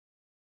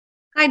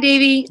Hi,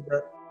 Davey.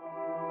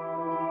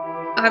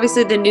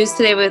 Obviously, the news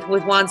today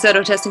with Juan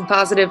Soto testing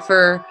positive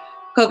for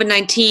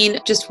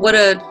COVID-19, just what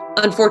a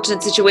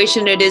unfortunate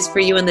situation it is for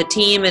you and the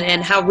team,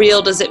 and how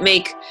real does it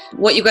make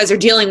what you guys are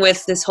dealing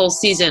with this whole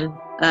season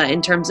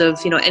in terms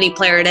of, any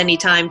player at any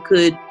time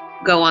could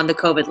go on the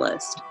COVID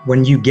list?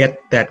 When you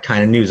get that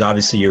kind of news,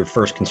 obviously your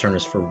first concern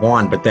is for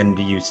Juan, but then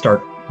do you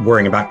start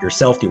worrying about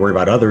yourself? Do you worry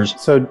about others?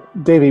 So,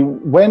 Davey,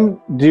 when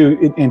do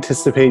you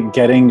anticipate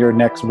getting your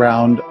next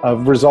round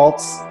of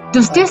results?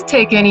 Does this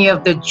take any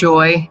of the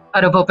joy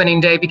out of opening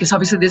day? Because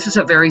obviously this is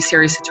a very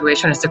serious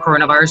situation. It's the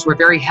coronavirus. We're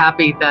very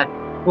happy that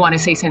Juan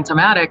is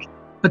asymptomatic,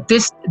 but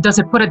does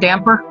it put a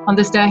damper on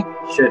this day?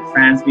 Should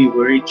fans be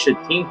worried? Should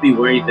teams be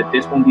worried that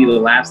this won't be the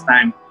last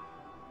time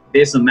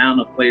this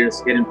amount of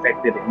players get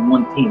infected in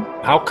one team?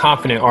 How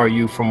confident are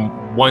you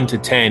from 1 to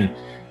 10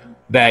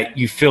 that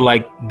you feel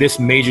like this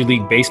Major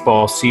League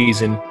Baseball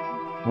season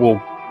will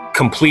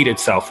complete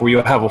itself, where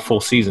you'll have a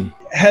full season?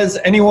 Has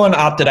anyone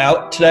opted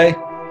out today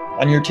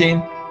on your team?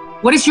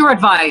 What is your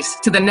advice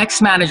to the next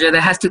manager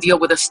that has to deal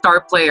with a star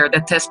player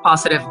that tests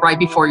positive right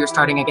before you're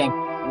starting a game?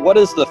 What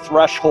is the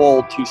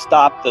threshold to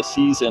stop the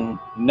season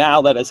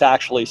now that it's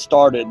actually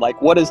started?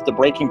 Like, what is the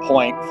breaking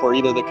point for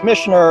either the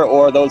commissioner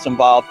or those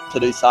involved to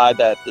decide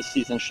that the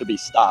season should be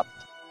stopped?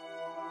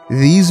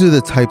 These are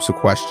the types of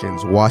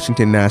questions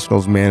Washington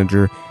Nationals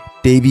manager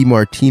Davey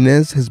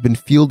Martinez has been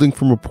fielding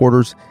from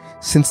reporters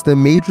since the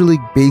Major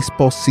League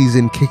Baseball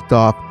season kicked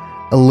off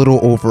a little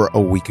over a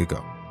week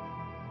ago.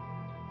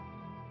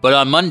 But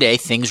on Monday,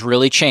 things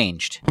really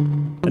changed.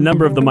 A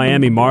number of the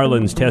Miami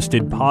Marlins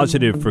tested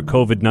positive for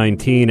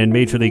COVID-19, and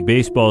Major League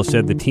Baseball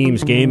said the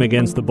team's game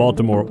against the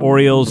Baltimore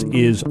Orioles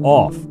is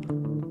off.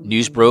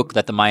 News broke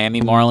that the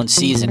Miami Marlins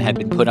season had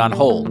been put on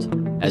hold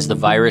as the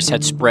virus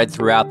had spread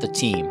throughout the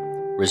team,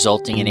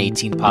 resulting in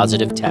 18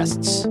 positive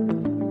tests.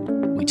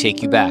 We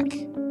take you back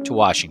to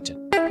Washington.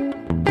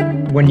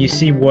 When you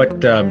see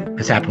what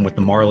has happened with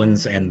the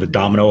Marlins and the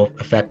domino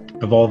effect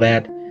of all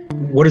that,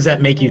 what does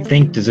that make you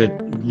think? Does it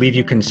leave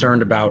you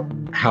concerned about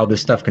how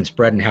this stuff can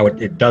spread and how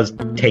it does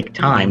take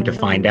time to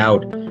find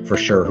out for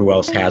sure who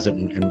else has it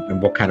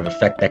and what kind of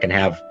effect that can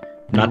have,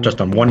 not just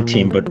on one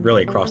team, but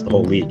really across the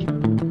whole league?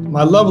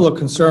 My level of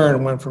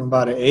concern went from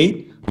about an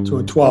 8 to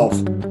a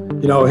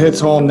 12. It hits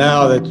home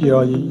now that,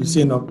 you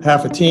see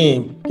half a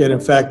team get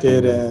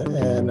infected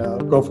and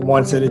go from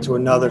one city to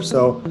another.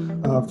 So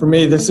for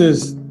me, this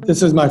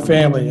is my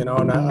family, and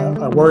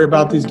I worry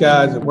about these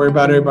guys. I worry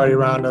about everybody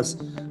around us.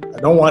 I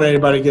don't want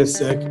anybody to get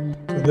sick.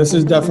 So this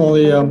is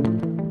definitely a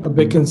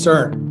big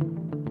concern.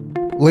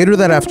 Later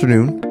that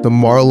afternoon, the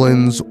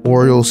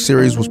Marlins-Orioles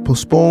series was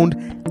postponed,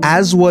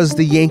 as was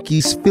the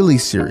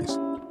Yankees-Phillies series.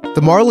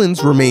 The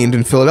Marlins remained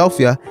in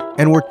Philadelphia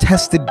and were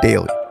tested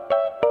daily.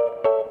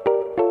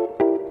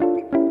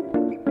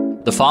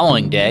 The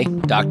following day,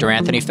 Dr.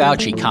 Anthony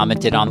Fauci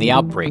commented on the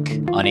outbreak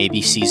on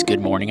ABC's Good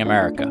Morning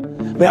America.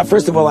 Well,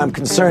 first of all, I'm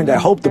concerned. I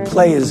hope the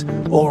play is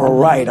all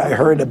right. I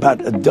heard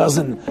about a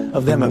dozen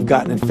of them have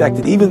gotten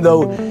infected. Even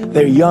though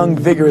they're young,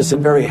 vigorous,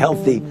 and very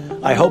healthy,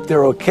 I hope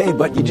they're okay.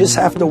 But you just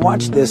have to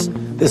watch this.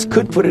 This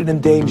could put it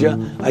in danger.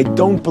 I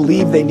don't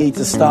believe they need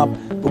to stop,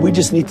 but we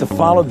just need to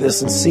follow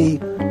this and see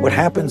what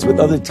happens with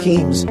other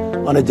teams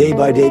on a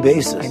day-by-day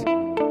basis.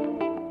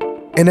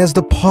 And as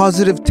the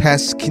positive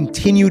tests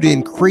continue to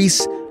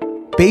increase,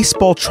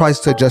 baseball tries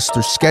to adjust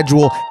their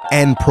schedule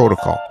and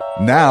protocol.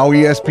 Now,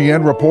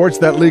 ESPN reports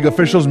that league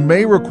officials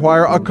may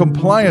require a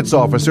compliance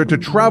officer to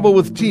travel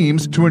with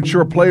teams to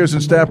ensure players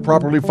and staff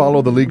properly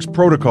follow the league's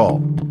protocol.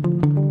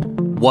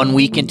 1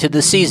 week into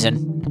the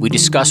season, we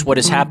discuss what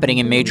is happening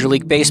in Major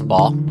League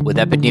Baseball with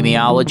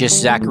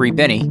epidemiologist Zachary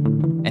Binney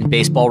and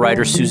baseball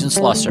writer Susan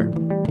Slusser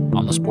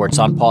on the Sports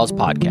on Pause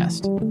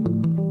podcast.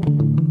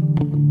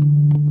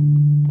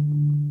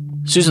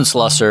 Susan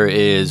Slusser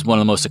is one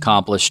of the most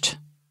accomplished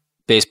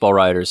baseball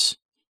writers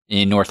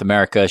in North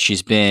America.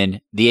 She's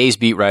been the A's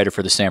beat writer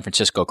for the San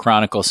Francisco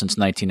Chronicle since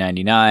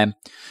 1999.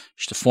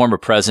 She's the former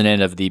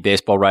president of the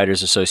Baseball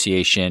Writers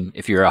Association.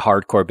 If you're a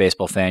hardcore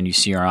baseball fan, you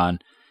see her on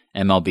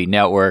MLB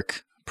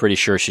Network. Pretty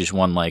sure she's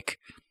won like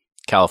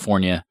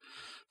California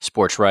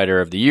Sports Writer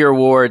of the Year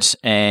awards.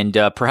 And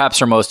perhaps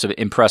her most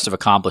impressive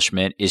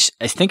accomplishment is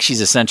I think she's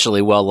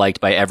essentially well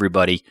liked by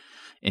everybody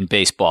in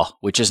baseball,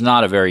 which is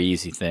not a very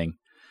easy thing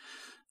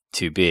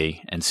to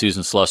be. And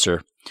Susan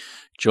Slusser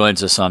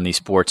joins us on the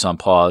Sports on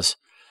Pause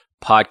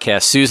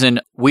podcast. Susan,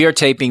 we are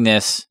taping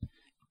this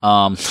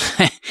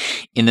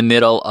in the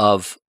middle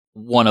of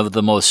one of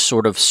the most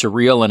sort of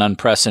surreal and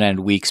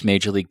unprecedented weeks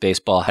Major League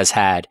Baseball has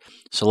had.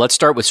 So let's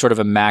start with sort of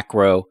a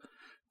macro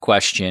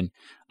question.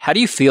 How do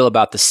you feel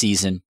about the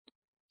season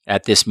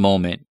at this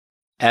moment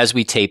as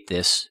we tape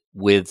this,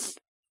 with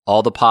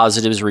all the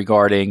positives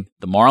regarding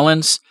the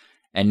Marlins?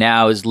 And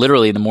now is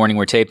literally the morning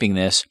we're taping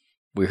this,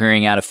 we're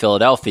hearing out of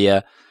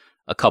Philadelphia,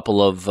 a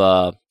couple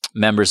of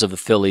members of the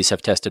Phillies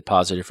have tested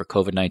positive for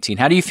COVID-19.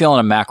 How do you feel on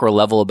a macro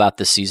level about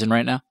this season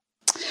right now?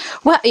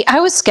 Well, I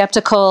was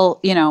skeptical,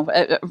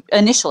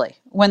 initially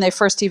when they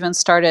first even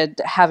started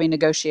having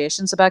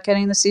negotiations about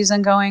getting the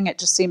season going. It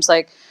just seems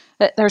like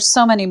there's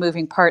so many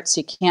moving parts.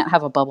 You can't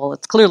have a bubble.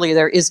 It's clearly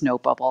there is no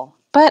bubble.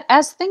 But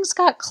as things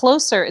got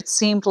closer, it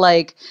seemed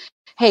like,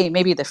 hey,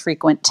 maybe the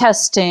frequent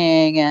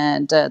testing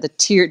and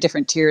the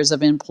different tiers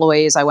of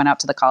employees. I went out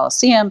to the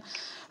Coliseum,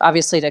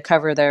 obviously, to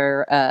cover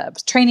their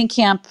training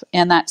camp,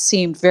 and that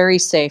seemed very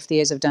safe.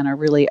 The A's have done a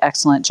really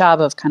excellent job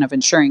of kind of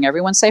ensuring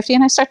everyone's safety,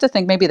 and I start to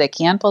think maybe they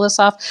can pull this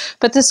off.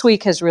 But this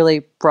week has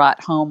really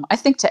brought home, I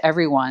think, to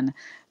everyone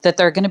that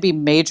there are going to be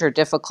major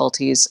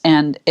difficulties.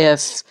 And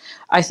if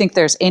I think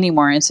there's any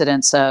more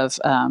incidents of,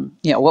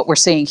 what we're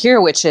seeing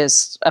here, which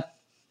is a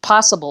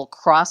possible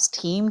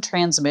cross-team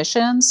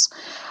transmissions,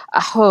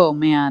 oh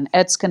man,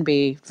 it's going to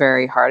be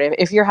very hard.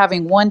 If you're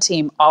having one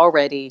team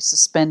already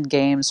suspend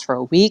games for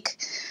a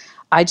week,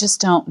 I just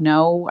don't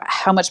know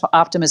how much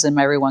optimism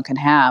everyone can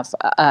have.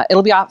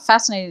 It'll be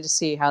fascinating to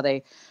see how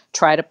they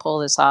try to pull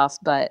this off,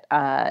 but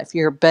if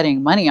you're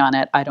betting money on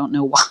it, I don't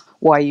know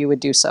why you would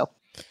do so.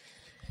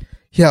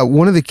 Yeah,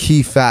 one of the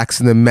key facts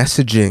in the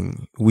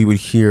messaging we would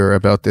hear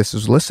about this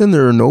is, listen,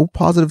 there are no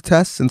positive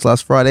tests since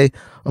last Friday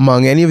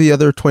among any of the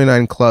other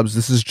 29 clubs.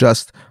 This is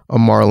just a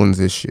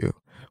Marlins issue.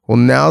 Well,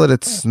 now that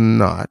it's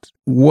not,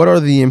 what are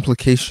the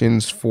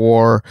implications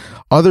for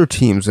other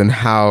teams and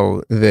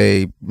how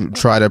they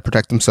try to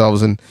protect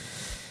themselves and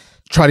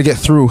try to get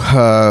through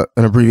an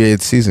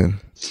abbreviated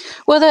season?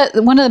 Well,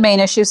 one of the main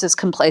issues is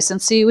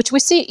complacency, which we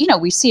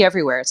see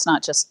everywhere. It's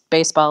not just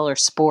baseball or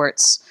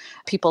sports.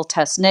 People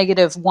test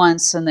negative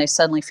once and they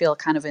suddenly feel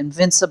kind of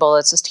invincible.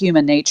 It's just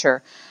human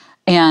nature.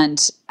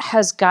 And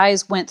as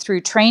guys went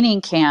through training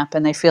camp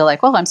and they feel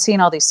like, well, I'm seeing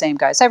all these same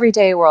guys every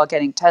day. We're all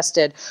getting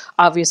tested.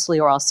 Obviously,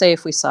 we're all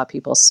safe. We saw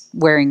people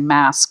wearing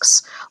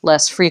masks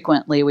less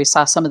frequently. We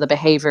saw some of the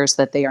behaviors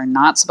that they are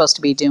not supposed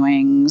to be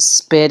doing,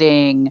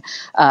 spitting,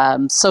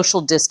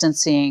 social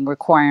distancing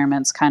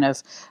requirements kind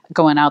of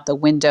going out the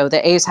window.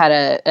 The A's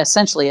had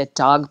essentially a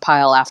dog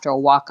pile after a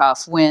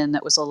walk-off win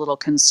that was a little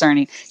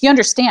concerning. You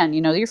understand,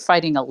 you're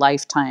fighting a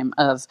lifetime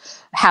of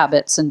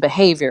habits and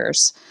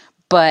behaviors,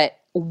 but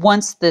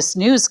once this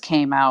news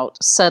came out,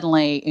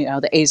 suddenly,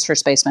 the A's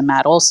first baseman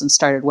Matt Olson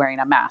started wearing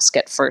a mask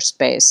at first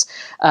base.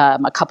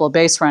 A couple of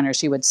base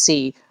runners you would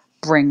see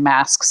bring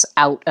masks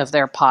out of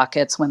their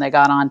pockets when they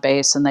got on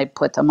base and they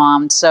put them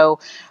on. So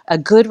a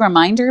good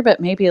reminder, but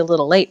maybe a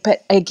little late.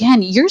 But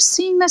again, you're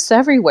seeing this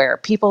everywhere.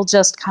 People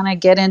just kind of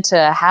get into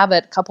a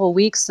habit, a couple of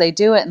weeks, they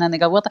do it, and then they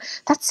go, well,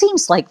 that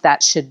seems like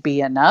that should be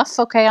enough.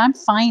 Okay, I'm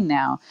fine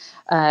now.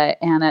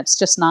 And that's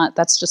just not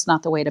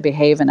the way to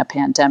behave in a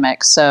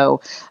pandemic. So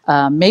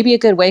maybe a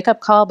good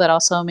wake-up call, but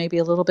also maybe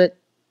a little bit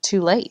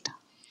too late.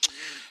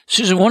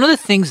 Susan, one of the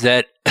things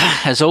that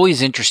has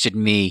always interested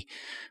me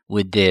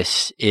with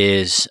this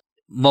is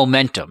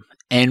momentum.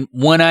 And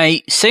when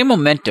I say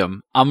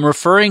momentum, I'm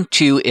referring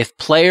to if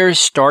players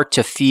start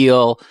to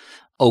feel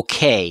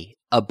okay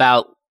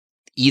about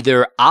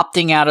either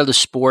opting out of the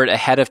sport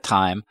ahead of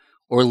time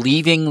or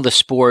leaving the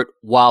sport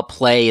while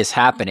play is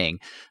happening.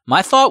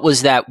 My thought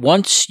was that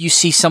once you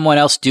see someone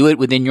else do it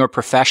within your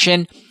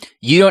profession,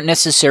 you don't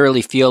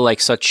necessarily feel like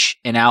such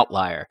an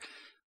outlier.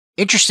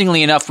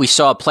 Interestingly enough, we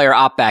saw a player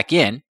opt back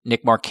in,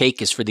 Nick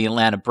Markakis for the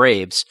Atlanta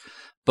Braves.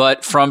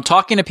 But from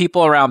talking to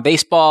people around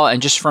baseball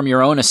and just from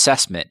your own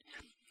assessment,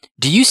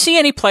 do you see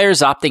any players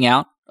opting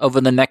out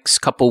over the next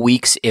couple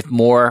weeks if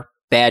more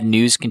bad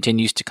news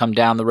continues to come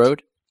down the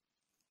road?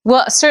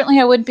 Well, certainly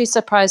I wouldn't be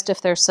surprised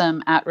if there's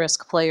some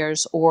at-risk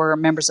players or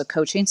members of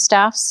coaching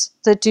staffs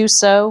that do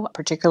so,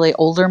 particularly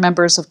older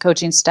members of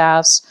coaching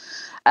staffs.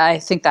 I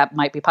think that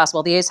might be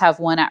possible. The A's have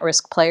one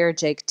at-risk player,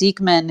 Jake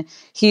Diekman.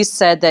 He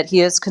said that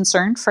he is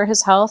concerned for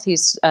his health.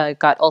 He's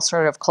got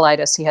ulcerative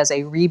colitis. He has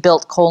a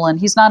rebuilt colon.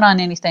 He's not on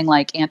anything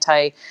like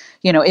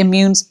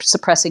immune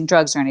suppressing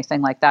drugs or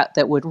anything like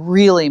that would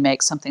really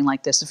make something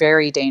like this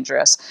very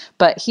dangerous.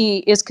 But he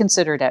is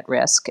considered at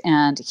risk.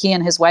 And he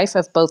and his wife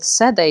have both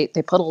said they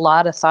put a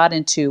lot of thought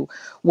into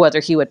whether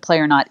he would play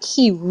or not.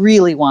 He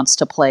really wants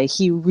to play.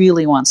 He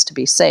really wants to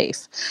be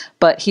safe.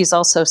 But he's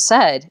also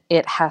said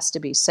it has to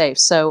be safe.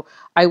 So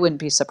I wouldn't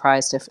be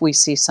surprised if we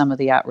see some of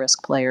the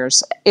at-risk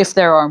players, if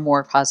there are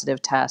more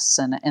positive tests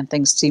and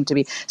things seem to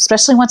be,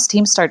 especially once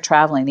teams start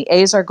traveling. The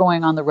A's are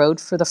going on the road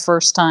for the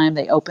first time.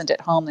 They opened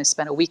at home. They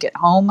spent a week at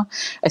home.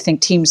 I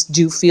think teams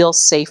do feel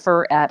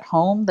safer at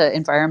home. The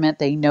environment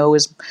they know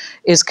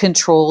is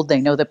controlled. They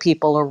know the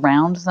people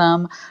around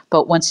them.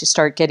 But once you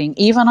start getting,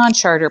 even on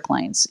charter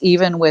planes,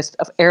 even with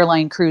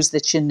airline crews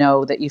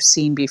that you've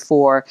seen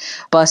before,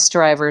 bus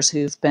drivers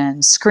who've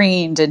been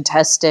screened and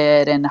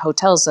tested, and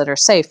hotels that are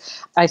safe,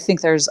 I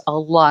think there's a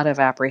lot of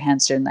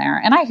apprehension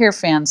there. And I hear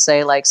fans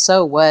say, like,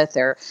 so what?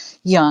 They're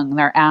young,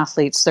 they're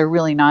athletes, they're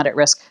really not at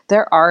risk.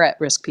 There are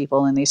at-risk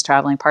people in these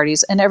traveling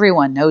parties, and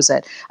everyone knows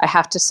it. I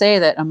have to say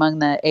that among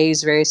the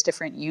A's various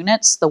different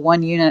units, the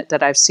one unit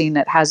that I've seen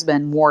that has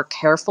been more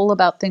careful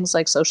about things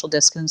like social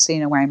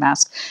distancing and wearing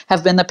masks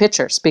have been the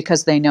pitchers,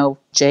 because they know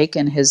Jake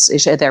and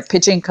their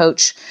pitching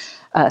coach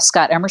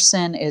Scott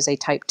Emerson is a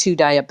type 2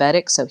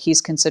 diabetic, so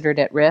he's considered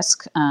at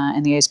risk.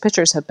 And the A's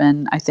pitchers have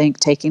been, I think,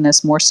 taking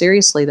this more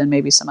seriously than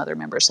maybe some other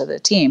members of the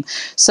team.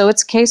 So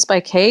it's case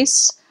by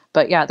case.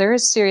 But yeah, there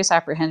is serious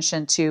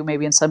apprehension to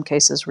maybe in some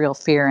cases real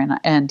fear.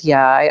 And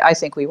I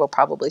think we will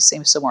probably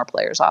see some more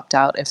players opt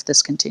out if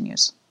this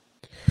continues.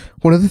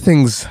 One of the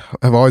things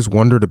I've always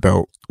wondered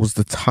about was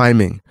the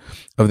timing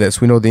of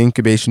this. We know the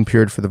incubation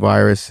period for the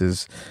virus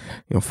is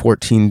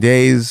 14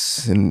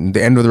 days, and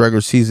the end of the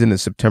regular season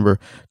is September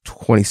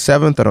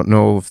 27th. I don't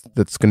know if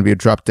that's going to be a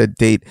drop dead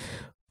date,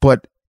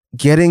 but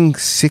getting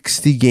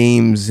 60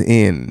 games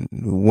in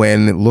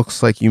when it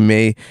looks like you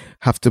may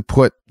have to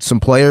put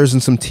some players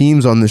and some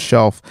teams on the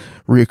shelf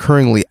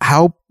reoccurringly,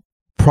 how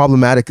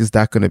problematic is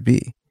that going to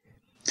be?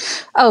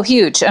 Oh,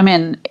 huge. I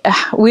mean,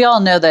 we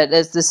all know that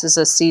this is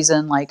a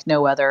season like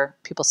no other.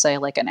 People say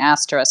like an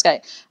asterisk.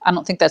 I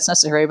don't think that's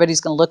necessary.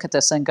 Everybody's going to look at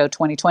this and go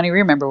 2020.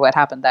 Remember what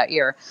happened that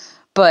year.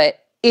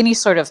 But any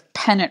sort of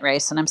pennant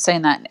race, and I'm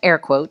saying that in air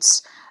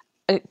quotes,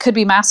 it could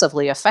be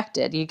massively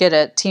affected. You get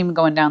a team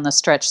going down the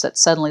stretch that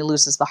suddenly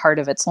loses the heart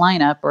of its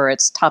lineup or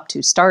its top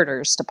 2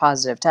 starters to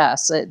positive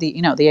tests.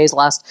 The A's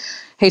lost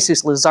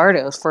Jesus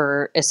Luzardo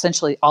for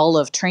essentially all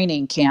of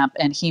training camp,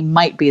 and he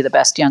might be the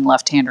best young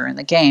left-hander in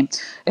the game.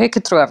 It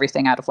could throw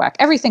everything out of whack.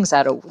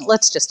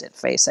 Let's just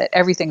face it,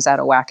 everything's out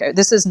of whack.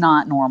 This is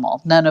not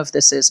normal. None of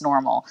this is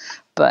normal.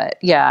 But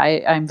yeah,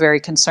 I'm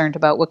very concerned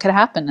about what could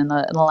happen in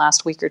the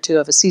last week or two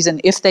of a season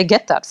if they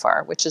get that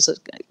far, which is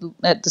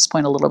at this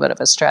point a little bit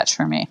of a stretch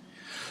for me.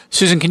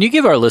 Susan, can you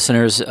give our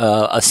listeners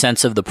a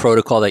sense of the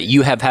protocol that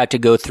you have had to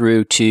go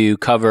through to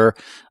cover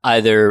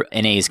either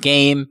an A's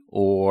game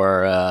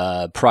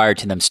or prior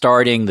to them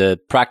starting, the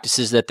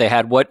practices that they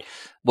had? What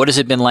has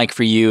it been like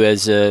for you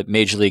as a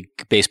Major League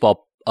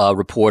Baseball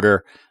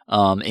reporter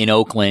in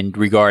Oakland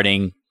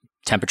regarding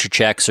temperature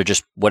checks or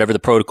just whatever the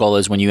protocol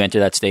is when you enter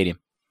that stadium?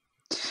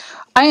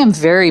 I am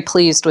very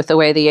pleased with the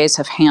way the A's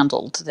have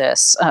handled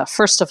this.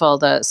 First of all,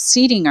 the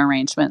seating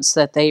arrangements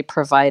that they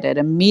provided,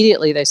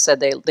 immediately they said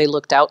they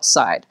looked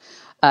outside,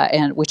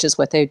 and which is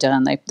what they've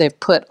done. They've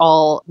put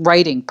all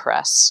writing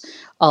press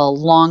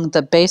along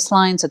the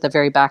baselines at the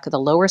very back of the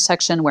lower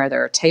section where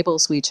there are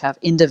tables. We each have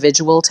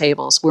individual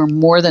tables. We're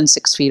more than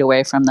 6 feet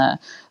away from the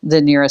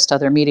nearest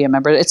other media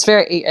member.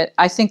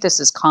 I think this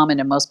is common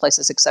in most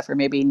places except for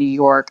maybe New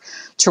York,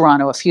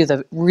 Toronto, a few of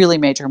the really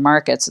major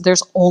markets.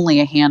 There's only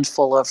a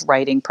handful of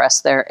writing press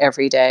there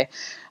every day.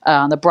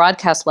 On the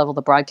broadcast level,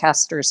 the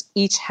broadcasters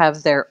each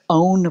have their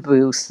own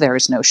booth. There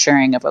is no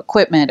sharing of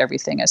equipment.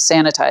 Everything is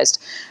sanitized.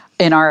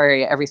 In our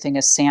area, everything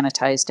is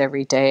sanitized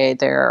every day.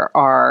 There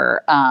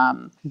are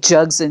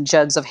jugs and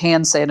jugs of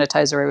hand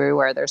sanitizer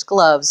everywhere. There's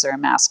gloves, there are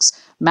masks.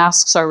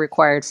 Masks are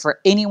required for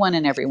anyone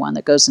and everyone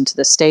that goes into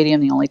the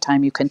stadium. The only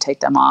time you can take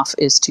them off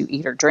is to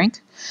eat or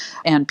drink.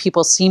 And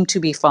people seem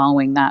to be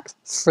following that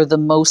for the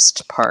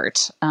most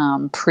part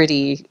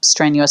pretty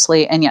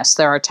strenuously. And yes,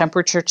 there are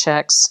temperature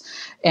checks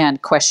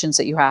and questions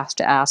that you have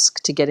to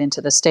ask to get into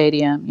the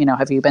stadium.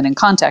 Have you been in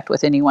contact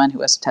with anyone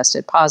who has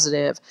tested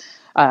positive?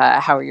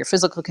 How are your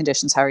physical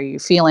conditions? How are you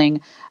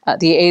feeling?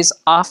 The A's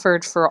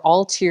offered for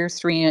all Tier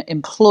 3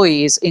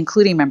 employees,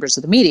 including members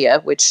of the media,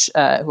 which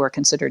who are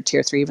considered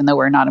Tier 3, even though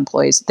we're not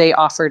employees, they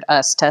offered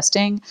us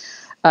testing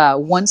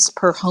once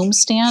per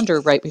homestand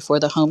or right before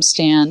the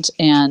homestand,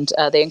 and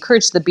they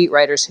encouraged the beat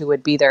writers who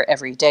would be there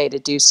every day to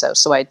do so.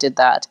 So I did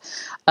that.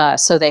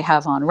 So they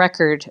have on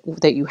record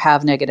that you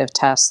have negative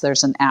tests.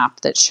 There's an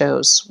app that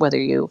shows whether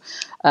you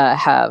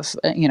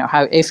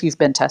if you've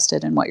been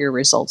tested and what your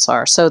results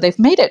are. So they've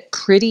made it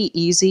pretty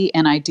easy,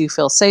 and I do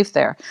feel safe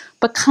there.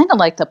 But kind of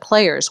like the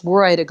players,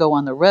 were I to go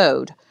on the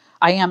road,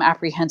 I am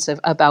apprehensive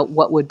about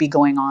what would be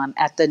going on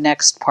at the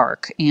next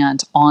park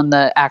and on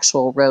the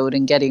actual road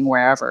and getting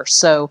wherever.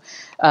 So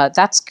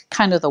that's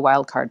kind of the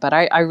wild card. But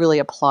I really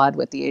applaud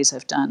what the A's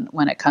have done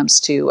when it comes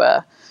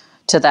to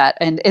that.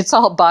 And it's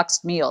all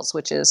boxed meals,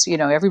 which is,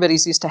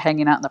 everybody's used to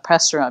hanging out in the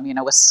press room,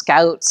 with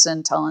scouts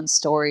and telling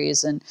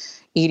stories and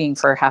eating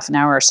for half an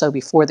hour or so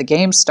before the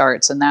game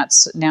starts. And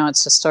now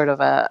it's just sort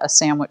of a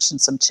sandwich and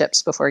some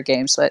chips before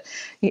games. But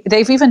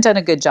they've even done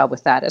a good job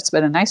with that. It's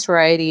been a nice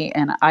variety,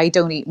 and I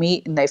don't eat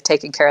meat, and they've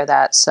taken care of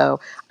that. So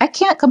I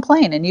can't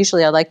complain. And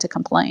usually I like to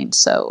complain.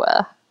 So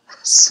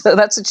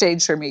that's a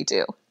change for me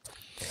too.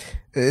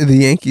 The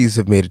Yankees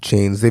have made a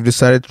change. They've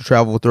decided to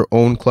travel with their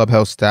own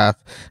clubhouse staff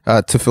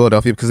to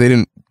Philadelphia because they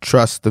didn't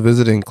trust the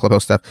visiting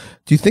clubhouse staff.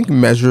 Do you think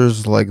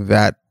measures like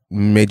that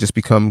may just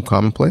become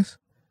commonplace?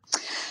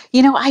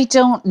 I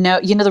don't know.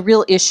 The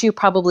real issue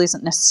probably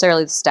isn't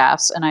necessarily the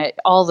staffs. And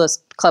all the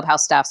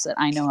clubhouse staffs that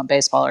I know in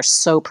baseball are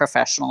so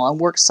professional and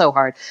work so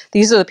hard.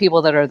 These are the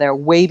people that are there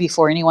way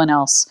before anyone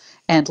else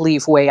and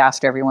leave way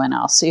after everyone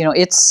else.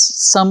 It's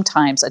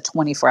sometimes a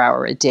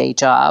 24-hour-a-day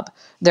job.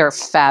 They're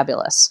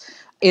fabulous.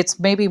 It's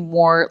maybe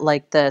more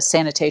like the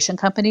sanitation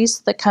companies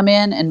that come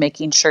in and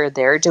making sure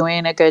they're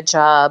doing a good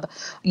job.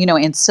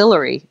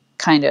 Ancillary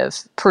kind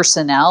of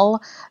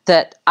personnel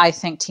that I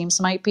think teams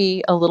might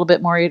be a little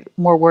bit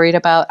more worried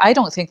about. I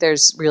don't think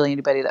there's really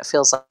anybody that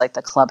feels like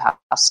the clubhouse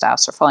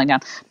staffs are falling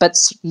down. But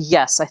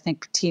yes, I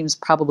think teams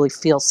probably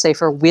feel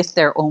safer with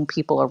their own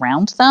people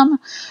around them,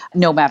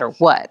 no matter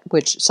what.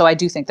 So I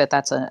do think that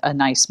that's a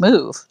nice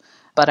move.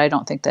 But I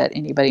don't think that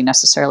anybody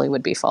necessarily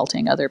would be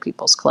faulting other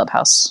people's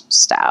clubhouse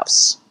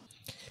staffs.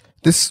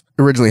 This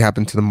originally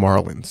happened to the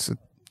Marlins, a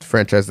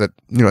franchise that,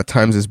 at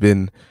times has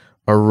been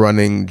a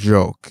running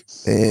joke.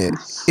 And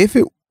if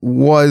it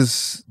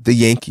was the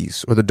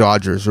Yankees or the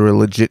Dodgers or a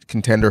legit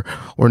contender,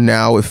 or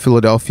now if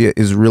Philadelphia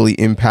is really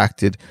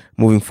impacted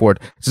moving forward,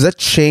 does that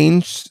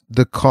change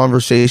the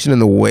conversation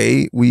and the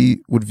way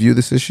we would view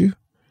this issue?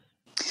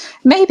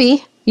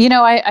 Maybe.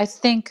 I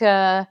think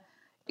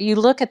you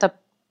look at the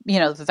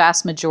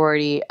vast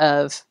majority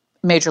of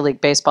Major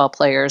League Baseball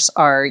players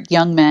are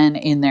young men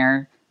in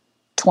their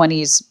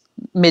 20s,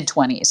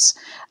 mid-20s,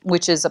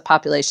 which is a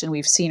population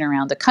we've seen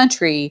around the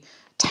country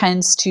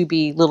tends to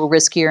be a little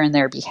riskier in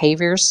their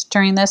behaviors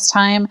during this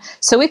time.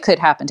 So it could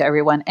happen to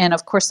everyone. And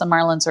of course, the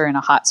Marlins are in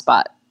a hot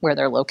spot where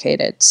they're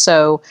located.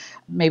 So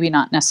maybe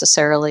not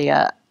necessarily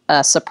a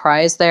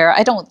surprise there.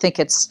 I don't think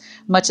it's,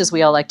 much as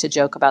we all like to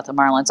joke about the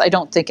Marlins, I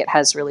don't think it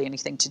has really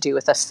anything to do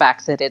with the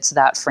fact that it's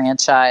that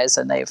franchise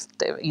and they've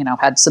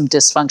had some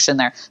dysfunction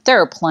there. There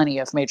are plenty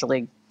of Major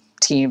League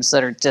teams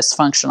that are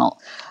dysfunctional.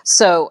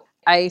 So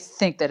I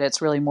think that it's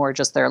really more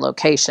just their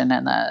location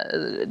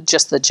and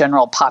just the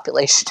general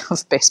population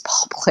of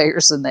baseball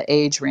players in the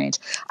age range.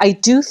 I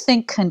do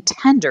think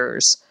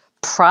contenders,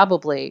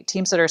 probably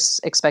teams that are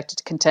expected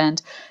to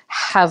contend,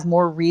 have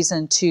more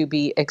reason to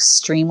be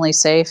extremely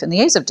safe. And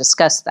the A's have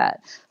discussed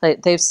that.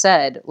 They've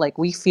said,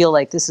 we feel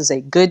like this is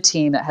a good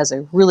team that has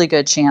a really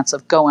good chance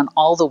of going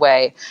all the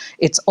way.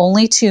 It's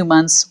only 2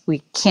 months. We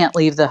can't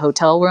leave the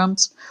hotel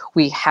rooms.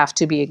 We have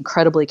to be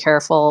incredibly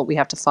careful. We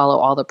have to follow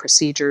all the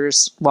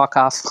procedures,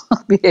 walk-off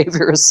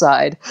behavior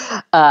aside.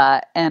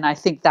 And I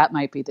think that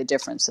might be the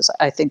difference.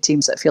 I think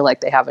teams that feel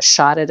like they have a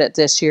shot at it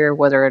this year,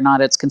 whether or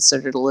not it's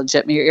considered a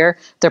legitimate year,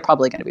 they're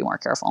probably going to be more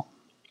careful.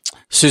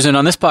 Susan,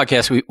 on this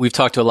podcast, we've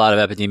talked to a lot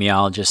of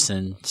epidemiologists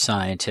and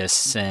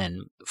scientists,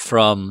 and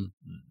from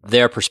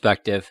their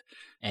perspective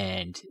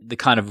and the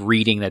kind of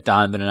reading that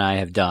Donnovan and I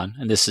have done,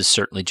 and this is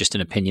certainly just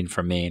an opinion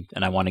from me,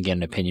 and I want to get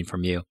an opinion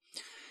from you,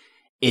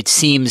 it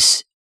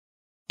seems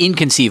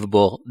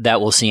inconceivable that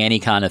we'll see any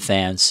kind of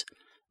fans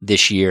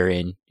this year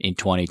in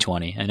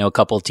 2020. I know a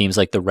couple of teams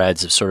like the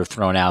Reds have sort of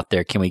thrown out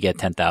there, can we get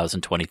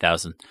 10,000,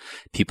 20,000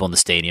 people in the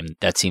stadium?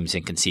 That seems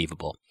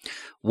inconceivable.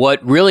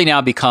 What really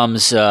now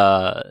becomes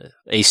a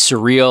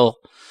surreal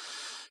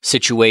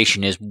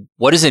situation is,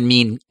 what does it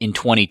mean in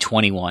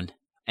 2021?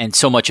 And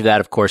so much of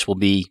that, of course, will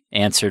be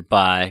answered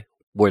by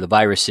where the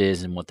virus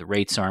is and what the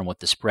rates are and what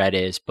the spread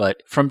is.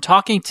 But from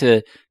talking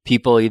to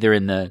people either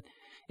in the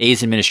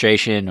A's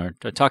administration or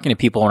talking to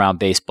people around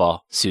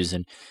baseball,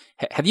 Susan,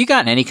 have you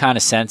gotten any kind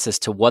of sense as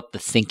to what the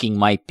thinking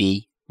might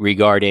be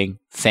regarding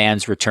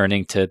fans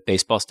returning to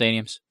baseball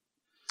stadiums?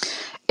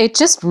 It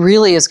just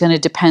really is going to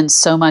depend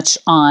so much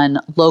on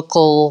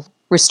local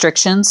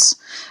restrictions.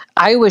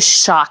 I was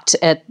shocked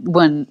at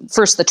when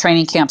first the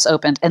training camps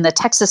opened and the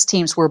Texas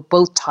teams were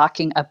both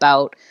talking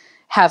about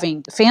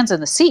having fans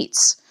in the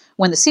seats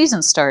when the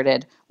season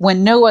started,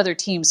 when no other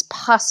teams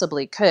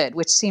possibly could,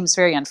 which seems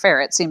very unfair.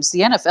 It seems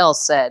the NFL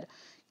said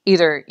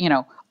either,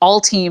 all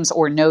teams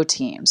or no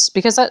teams,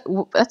 because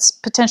that's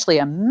potentially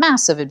a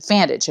massive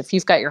advantage if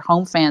you've got your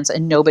home fans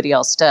and nobody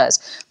else does.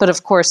 But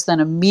of course, then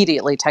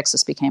immediately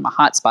Texas became a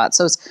hotspot.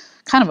 So it's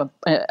kind of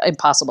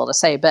impossible to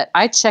say. But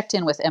I checked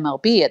in with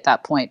MLB at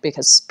that point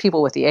because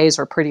people with the A's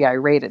were pretty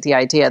irate at the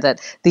idea that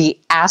the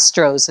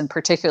Astros in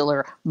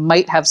particular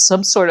might have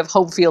some sort of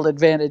home field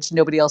advantage.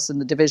 Nobody else in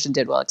the division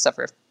did, well, except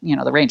for,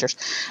 the Rangers.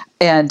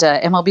 And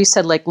MLB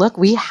said, look,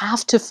 we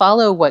have to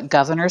follow what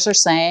governors are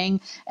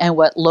saying and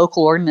what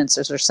local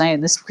ordinances are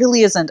saying. This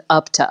really isn't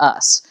up to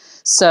us.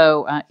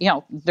 So,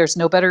 there's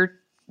no better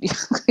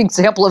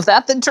example of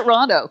that than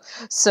Toronto.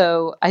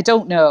 So I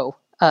don't know.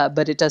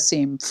 But it does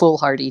seem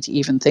foolhardy to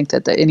even think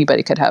that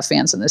anybody could have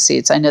fans in the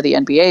seats. I know the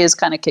NBA has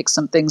kind of kicked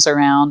some things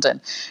around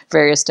and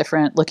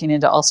looking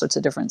into all sorts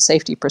of different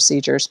safety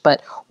procedures.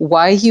 But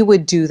why you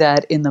would do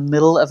that in the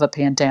middle of a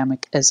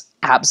pandemic is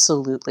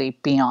absolutely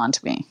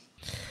beyond me.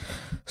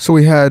 So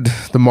we had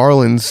the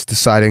Marlins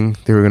deciding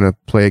they were going to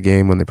play a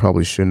game when they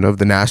probably shouldn't have.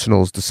 The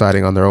Nationals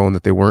deciding on their own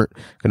that they weren't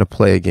going to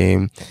play a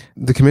game.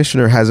 The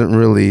commissioner hasn't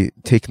really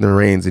taken the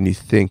reins, and you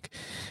think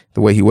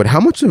the way he would. How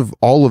much of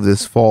all of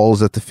this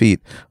falls at the feet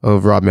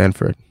of Rob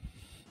Manfred?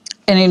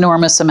 An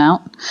enormous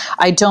amount.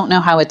 I don't know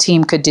how a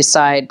team could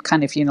decide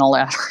kind of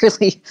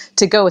unilaterally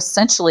to go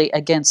essentially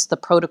against the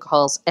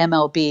protocols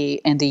MLB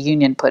and the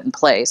union put in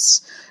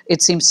place.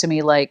 It seems to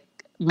me like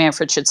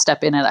Manfred should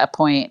step in at that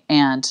point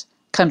and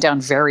come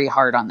down very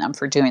hard on them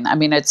for doing that. I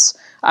mean, it's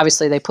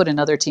obviously they put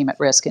another team at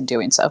risk in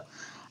doing so.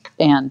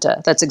 And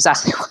that's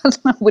exactly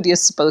what he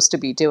is supposed to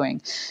be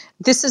doing.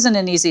 This isn't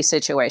an easy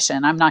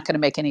situation. I'm not going to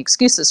make any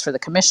excuses for the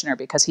commissioner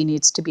because he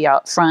needs to be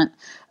out front.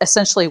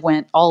 Essentially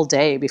went all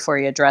day before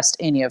he addressed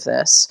any of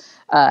this.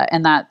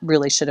 And that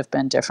really should have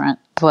been different.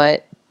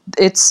 But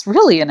it's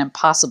really an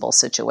impossible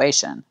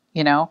situation.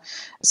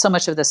 So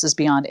much of this is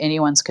beyond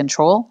anyone's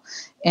control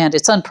and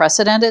it's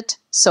unprecedented.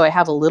 So I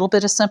have a little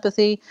bit of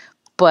sympathy.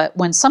 But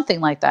when something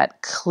like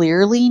that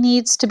clearly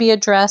needs to be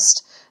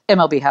addressed,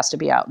 MLB has to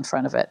be out in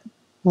front of it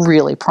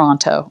really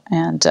pronto,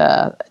 and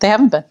they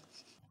haven't been.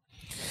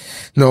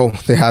 No,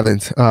 they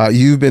haven't.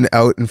 You've been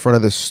out in front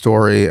of this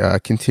story.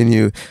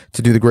 Continue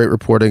to do the great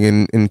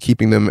reporting and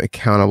keeping them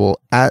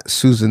accountable at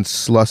Susan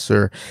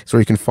Slusser. So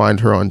you can find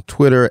her on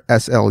Twitter,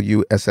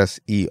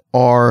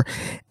 SLUSSER.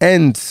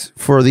 And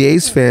for the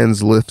A's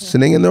fans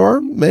listening, and there are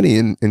many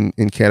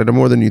in Canada,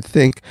 more than you'd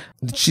think,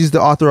 she's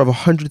the author of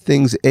 100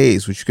 Things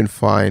A's, which you can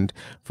find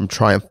from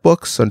Triumph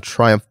Books on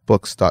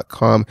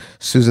triumphbooks.com.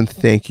 Susan,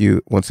 thank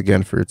you once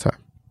again for your time.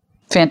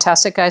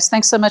 Fantastic, guys.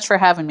 Thanks so much for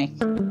having me.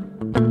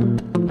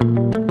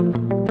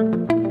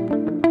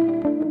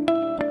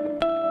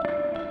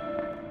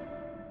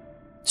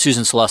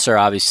 Susan Slusser,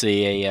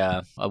 obviously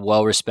a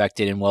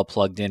well-respected and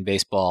well-plugged-in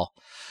baseball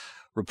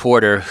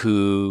reporter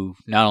who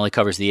not only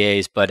covers the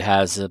A's, but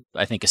has,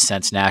 I think, a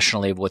sense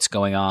nationally of what's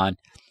going on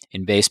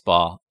in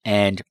baseball.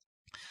 And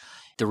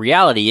the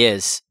reality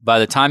is, by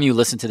the time you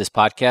listen to this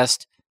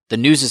podcast, the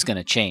news is going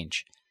to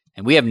change.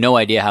 And we have no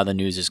idea how the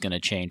news is going to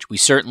change. We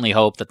certainly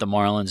hope that the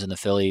Marlins and the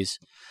Phillies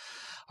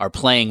are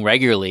playing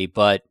regularly,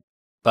 but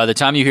by the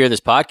time you hear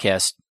this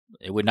podcast,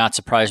 it would not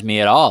surprise me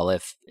at all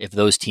if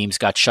those teams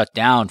got shut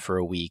down for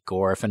a week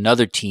or if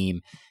another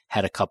team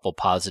had a couple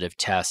positive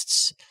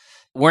tests.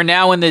 We're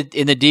now in the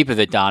deep of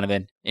it,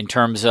 Donnovan, in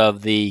terms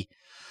of the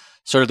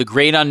sort of the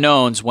great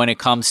unknowns when it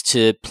comes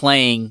to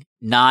playing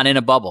not in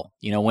a bubble,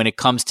 when it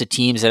comes to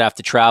teams that have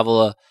to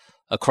travel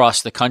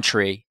across the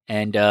country.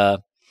 And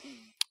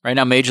right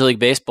now, Major League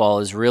Baseball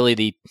is really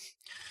the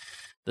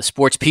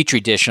sports petri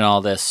dish in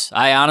all this.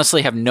 I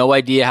honestly have no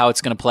idea how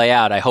it's going to play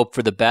out. I hope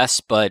for the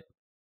best, but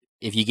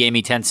if you gave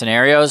me 10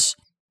 scenarios,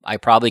 I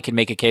probably could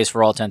make a case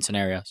for all 10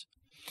 scenarios.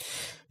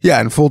 Yeah,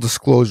 and full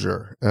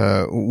disclosure,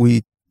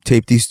 we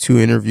taped these two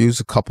interviews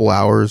a couple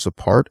hours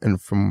apart,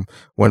 and from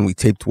when we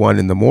taped one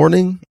in the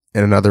morning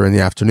and another in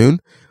the afternoon,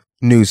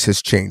 news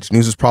has changed.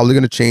 News is probably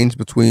going to change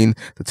between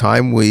the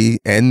time we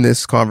end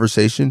this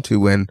conversation to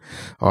when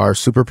our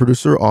super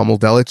producer, Amol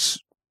Delic,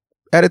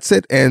 edits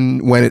it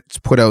and when it's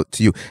put out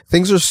to you.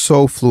 Things are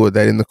so fluid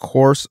that in the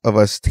course of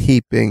us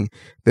taping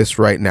this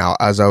right now,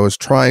 as I was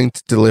trying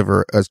to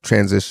deliver a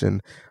transition,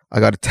 I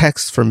got a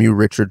text from you,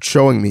 Richard,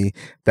 showing me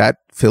that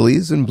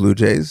Phillies and Blue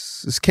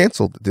Jays is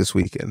canceled this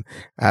weekend,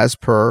 as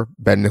per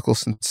Ben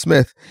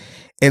Nicholson-Smith.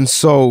 And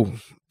so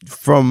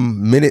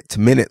from minute to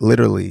minute,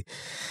 literally,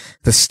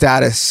 the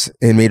status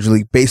in Major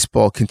League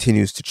Baseball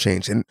continues to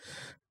change. And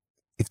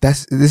if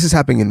this is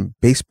happening in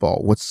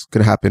baseball, what's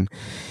going to happen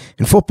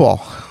in football?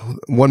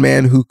 One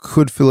man who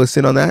could fill us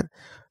in on that,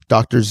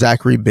 Dr.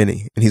 Zachary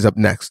Binney, and he's up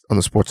next on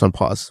the Sports on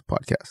Pause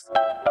podcast.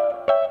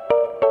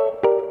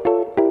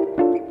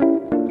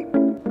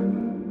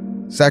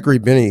 Zachary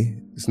Binney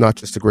is not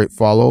just a great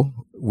follow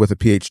with a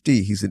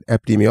PhD. He's an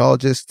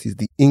epidemiologist. He's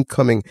the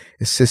incoming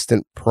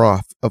assistant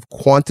prof of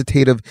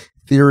quantitative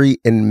theory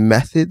and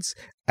methods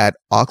at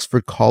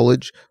Oxford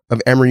College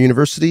of Emory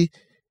University.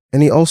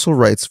 And he also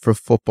writes for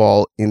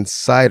Football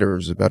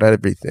Insiders about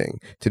everything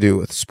to do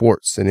with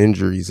sports and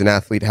injuries and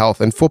athlete health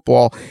and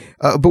football.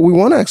 But we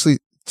want to actually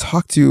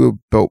talk to you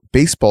about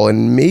baseball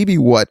and maybe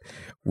what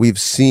we've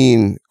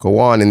seen go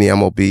on in the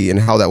MLB and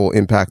how that will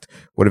impact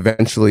what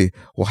eventually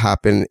will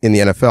happen in the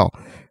NFL.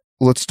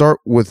 Let's start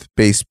with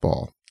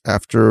baseball.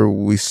 After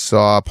we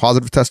saw a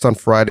positive test on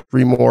Friday,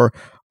 3 more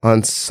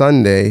on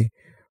Sunday,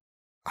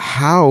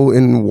 how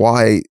and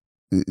why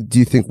do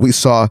you think we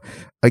saw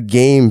a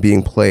game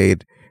being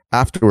played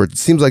afterwards? It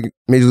seems like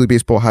Major League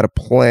Baseball had a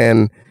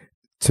plan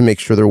to make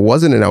sure there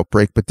wasn't an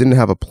outbreak, but didn't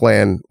have a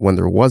plan when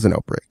there was an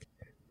outbreak.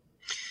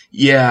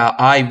 Yeah,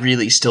 I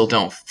really still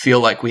don't feel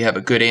like we have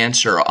a good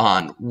answer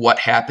on what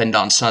happened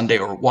on Sunday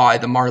or why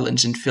the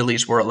Marlins and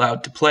Phillies were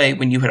allowed to play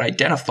when you had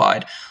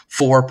identified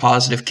 4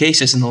 positive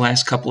cases in the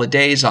last couple of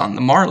days on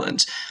the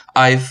Marlins.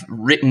 I've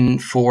written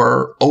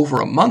for over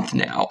a month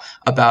now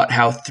about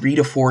how 3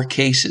 to 4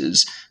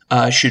 cases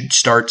should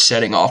start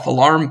setting off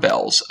alarm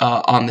bells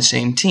on the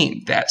same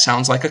team. That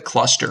sounds like a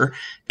cluster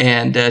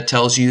and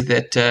tells you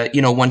that,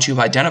 once you've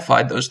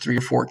identified those 3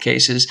 or 4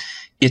 cases,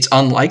 it's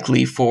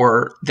unlikely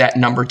for that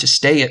number to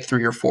stay at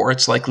 3 or 4.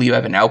 It's likely you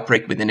have an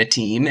outbreak within a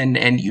team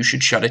and you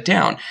should shut it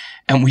down.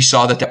 And we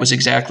saw that was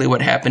exactly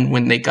what happened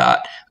when they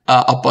got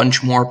a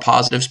bunch more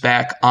positives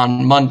back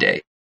on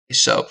Monday.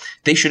 So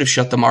they should have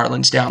shut the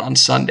Marlins down on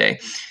Sunday.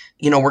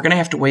 We're going to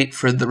have to wait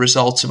for the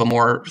results of a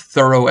more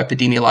thorough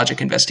epidemiologic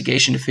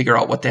investigation to figure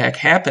out what the heck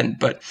happened.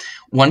 But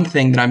one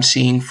thing that I'm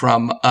seeing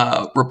from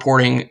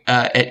reporting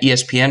at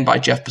ESPN by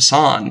Jeff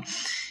Passan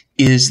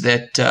is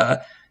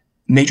that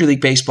Major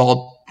League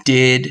Baseball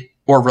did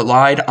or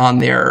relied on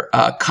their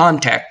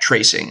contact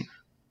tracing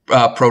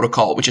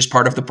protocol, which is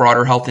part of the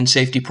broader health and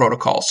safety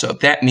protocol. So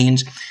that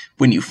means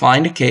when you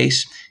find a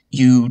case,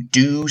 you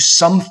do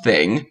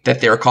something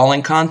that they're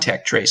calling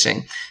contact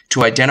tracing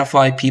to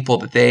identify people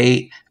that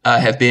they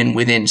have been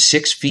within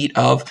 6 feet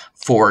of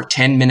for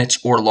 10 minutes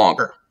or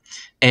longer.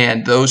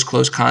 And those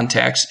close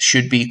contacts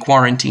should be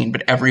quarantined,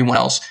 but everyone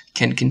else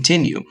can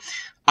continue.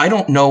 I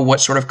don't know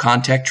what sort of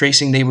contact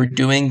tracing they were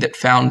doing that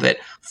found that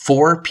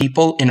 4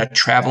 people in a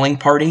traveling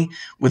party,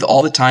 with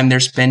all the time they're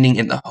spending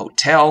in the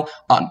hotel,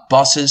 on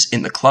buses,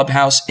 in the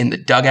clubhouse, in the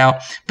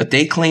dugout, but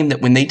they claim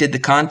that when they did the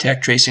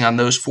contact tracing on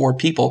those 4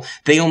 people,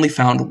 they only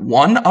found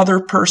 1 other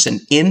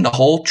person in the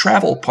whole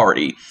travel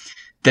party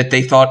that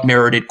they thought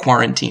merited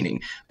quarantining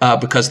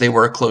because they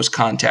were a close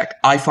contact.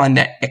 I find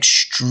that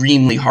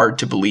extremely hard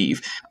to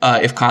believe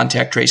if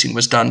contact tracing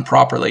was done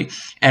properly.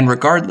 And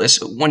regardless,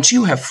 once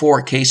you have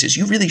 4 cases,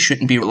 you really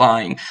shouldn't be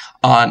relying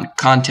on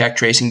contact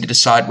tracing to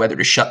decide whether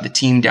to shut the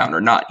team down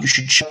or not. You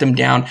should shut them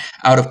down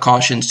out of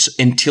caution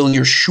until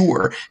you're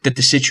sure that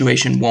the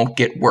situation won't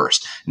get worse,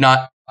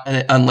 not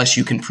unless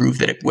you can prove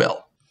that it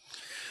will.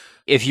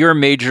 If you're a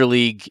major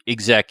league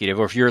executive,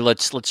 or if you're,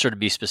 let's sort of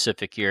be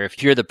specific here,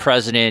 if you're the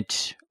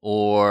president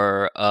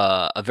or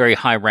a very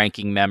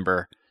high-ranking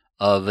member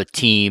of a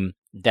team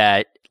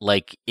that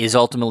is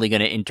ultimately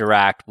going to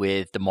interact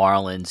with the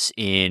Marlins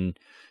in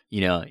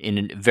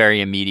a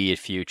very immediate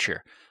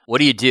future, what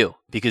do you do?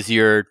 Because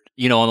you're,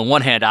 on the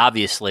one hand,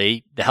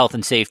 obviously, the health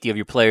and safety of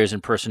your players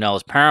and personnel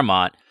is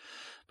paramount,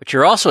 but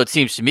you're also, it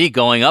seems to me,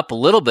 going up a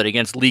little bit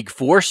against league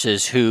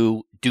forces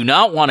who do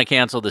not want to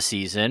cancel the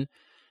season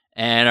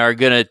and are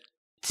going to,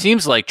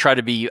 seems like, try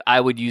to be, I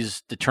would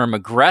use the term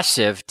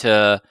aggressive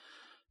to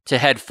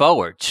head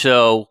forward.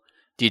 So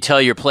do you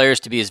tell your players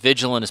to be as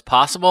vigilant as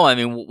possible? I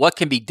mean, what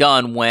can be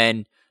done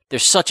when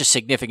there's such a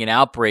significant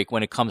outbreak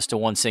when it comes to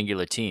one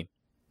singular team?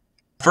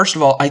 First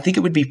of all, I think it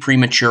would be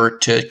premature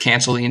to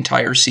cancel the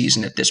entire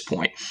season at this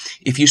point.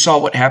 If you saw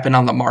what happened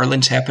on the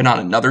Marlins happen on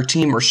another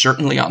team, or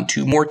certainly on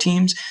 2 more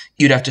teams,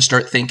 you'd have to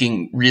start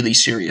thinking really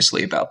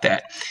seriously about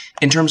that.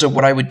 In terms of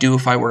what I would do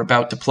if I were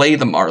about to play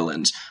the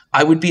Marlins,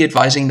 I would be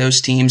advising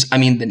those teams. I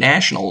mean, the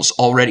Nationals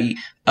already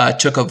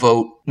took a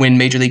vote when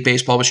Major League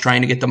Baseball was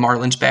trying to get the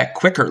Marlins back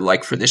quicker,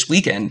 like for this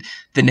weekend.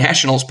 The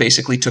Nationals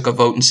basically took a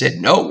vote and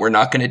said, no, we're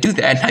not going to do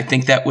that. And I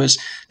think that was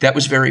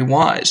very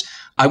wise.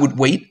 I would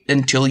wait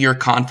until you're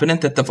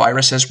confident that the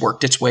virus has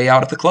worked its way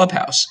out of the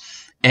clubhouse.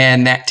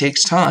 And that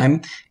takes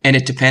time, and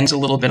it depends a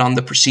little bit on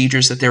the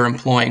procedures that they're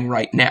employing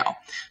right now.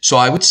 So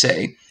I would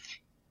say,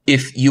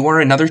 if you are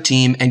another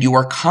team and you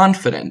are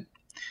confident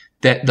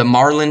that the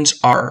Marlins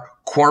are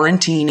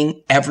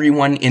quarantining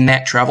everyone in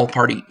that travel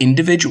party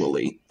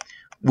individually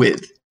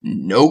with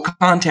no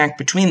contact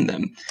between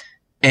them,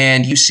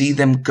 and you see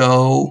them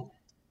go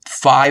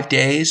 5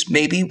 days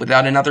maybe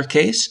without another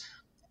case,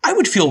 I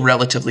would feel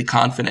relatively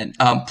confident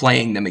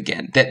playing them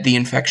again, that the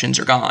infections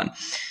are gone.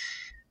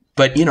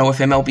 But, if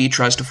MLB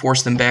tries to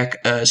force them back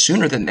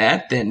sooner than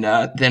that, then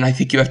I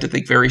think you have to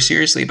think very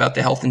seriously about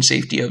the health and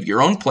safety of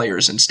your own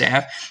players and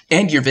staff,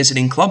 and your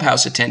visiting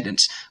clubhouse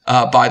attendants,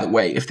 by the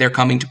way, if they're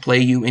coming to play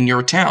you in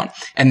your town,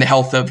 and the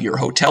health of your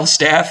hotel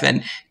staff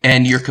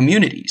and your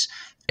communities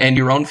and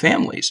your own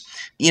families.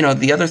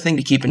 The other thing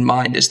to keep in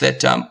mind is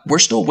that we're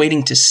still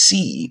waiting to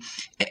see.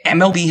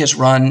 MLB has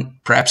run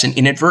perhaps an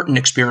inadvertent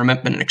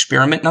experiment, but an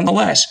experiment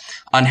nonetheless,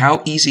 on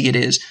how easy it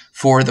is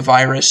for the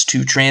virus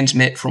to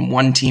transmit from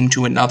one team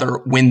to another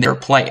when they're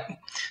playing.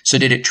 So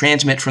did it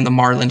transmit from the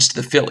Marlins to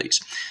the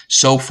Phillies?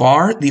 So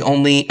far, the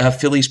only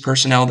Phillies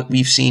personnel that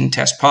we've seen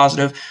test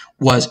positive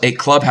was a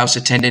clubhouse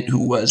attendant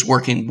who was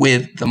working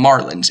with the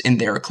Marlins in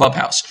their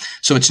clubhouse.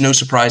 So it's no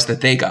surprise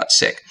that they got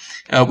sick.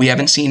 We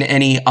haven't seen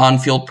any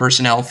on-field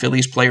personnel,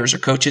 Phillies players or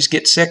coaches,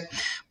 get sick,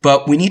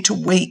 but we need to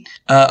wait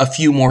a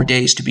few more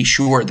days to be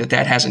sure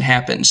that hasn't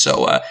happened.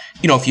 So,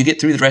 if you get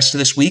through the rest of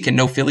this week and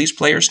no Phillies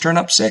players turn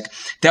up sick,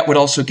 that would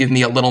also give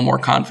me a little more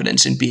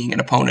confidence in being an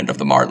opponent of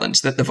the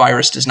Marlins, that the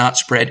virus does not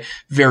spread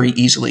very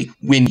easily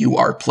when you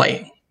are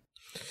playing.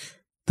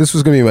 This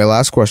was going to be my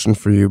last question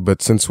for you,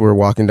 but since we're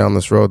walking down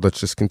this road,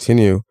 let's just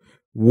continue.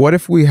 What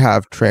if we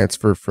have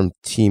transfer from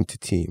team to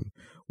team?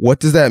 What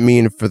does that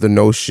mean for the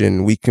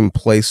notion we can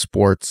play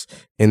sports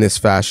in this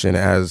fashion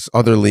as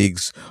other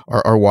leagues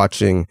are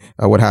watching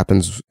what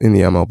happens in the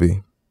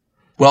MLB?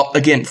 Well,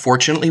 again,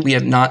 fortunately, we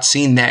have not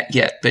seen that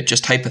yet. But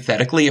just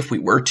hypothetically, if we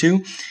were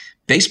to,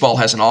 baseball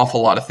has an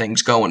awful lot of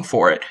things going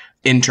for it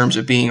in terms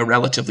of being a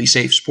relatively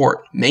safe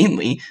sport,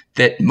 mainly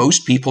that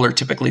most people are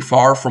typically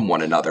far from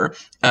one another,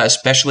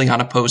 especially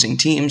on opposing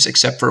teams,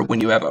 except for when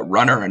you have a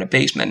runner and a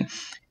baseman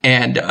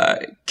and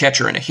a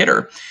catcher and a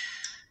hitter.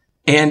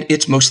 And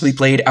it's mostly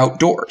played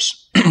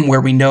outdoors, where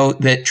we know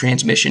that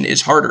transmission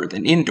is harder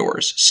than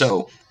indoors.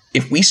 So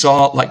if we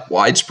saw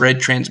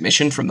widespread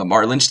transmission from the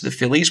Marlins to the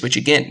Phillies, which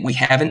again, we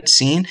haven't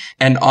seen,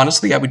 and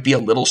honestly, I would be a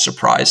little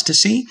surprised to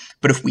see,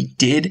 but if we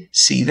did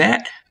see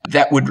that,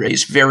 that would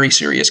raise very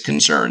serious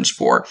concerns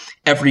for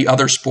every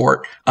other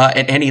sport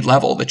at any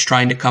level that's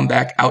trying to come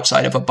back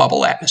outside of a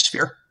bubble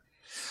atmosphere.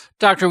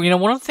 Doctor,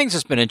 one of the things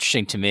that's been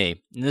interesting to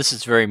me, and this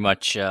is very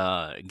much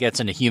gets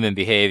into human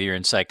behavior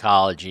and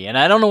psychology, and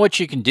I don't know what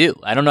you can do.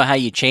 I don't know how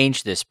you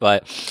change this,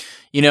 but,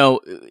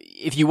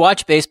 if you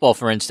watch baseball,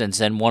 for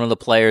instance, and one of the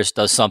players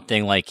does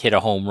something like hit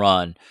a home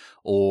run,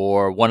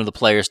 or one of the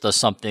players does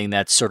something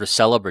that's sort of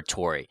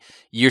celebratory,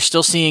 you're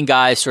still seeing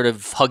guys sort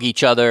of hug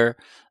each other.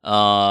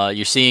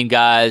 You're seeing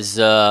guys,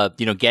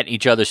 get in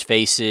each other's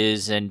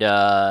faces and,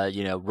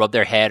 rub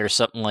their head or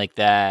something like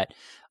that.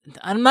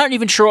 I'm not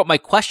even sure what my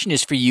question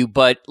is for you,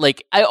 but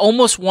I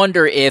almost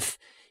wonder if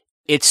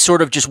it's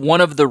sort of just one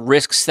of the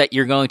risks that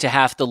you're going to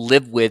have to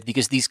live with,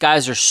 because these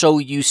guys are so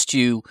used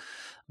to,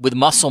 with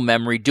muscle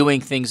memory, doing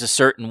things a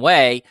certain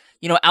way,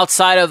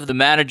 outside of the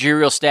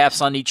managerial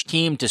staffs on each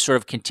team to sort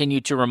of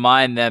continue to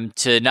remind them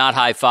to not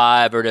high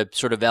five or to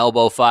sort of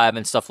elbow five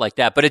and stuff like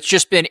that. But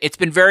it's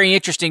been very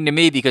interesting to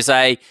me, because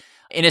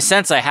in a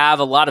sense, I have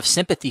a lot of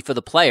sympathy for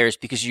the players,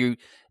 because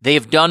they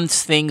have done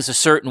things a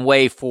certain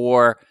way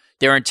for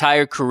their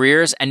entire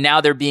careers, and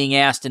now they're being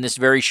asked in this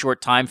very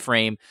short time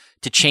frame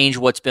to change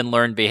what's been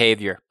learned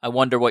behavior. I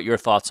wonder what your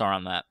thoughts are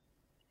on that.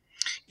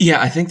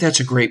 Yeah, I think that's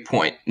a great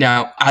point.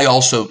 Now, I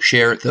also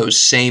share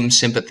those same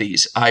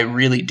sympathies. I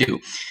really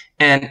do.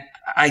 And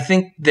I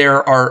think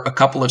there are a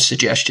couple of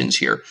suggestions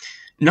here.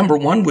 Number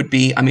one would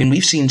be,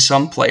 we've seen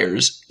some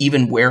players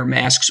even wear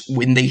masks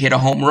when they hit a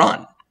home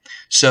run.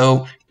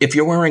 So if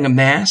you're wearing a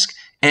mask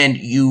and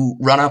you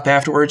run up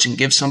afterwards and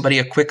give somebody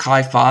a quick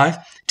high five,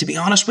 to be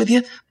honest with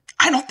you,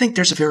 I don't think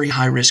there's a very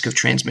high risk of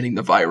transmitting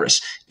the virus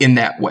in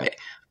that way.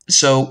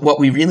 So what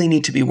we really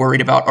need to be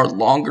worried about are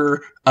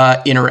longer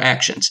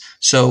interactions.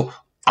 So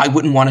I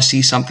wouldn't want to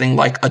see something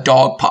like a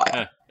dog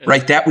pile,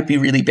 right? That would be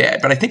really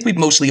bad. But I think we've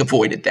mostly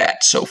avoided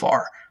that so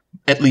far,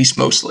 at least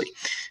mostly.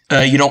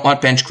 You don't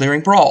want bench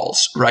clearing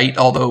brawls, right?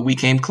 Although we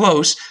came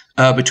close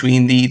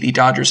between the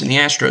Dodgers and the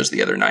Astros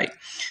the other night.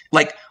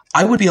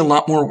 I would be a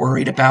lot more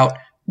worried about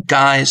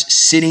guys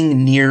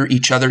sitting near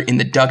each other in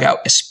the dugout,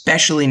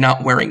 especially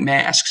not wearing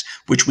masks,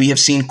 which we have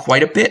seen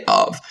quite a bit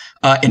of,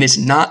 and is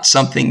not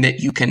something that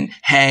you can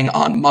hang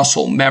on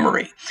muscle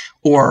memory.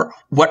 Or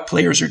what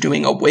players are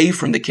doing away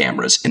from the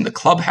cameras in the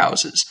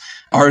clubhouses.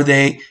 Are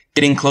they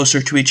getting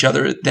closer to each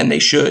other than they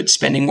should,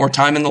 spending more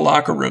time in the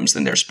locker rooms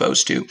than they're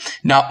supposed to,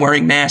 not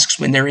wearing masks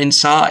when they're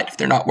inside? If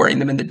they're not wearing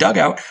them in the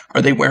dugout,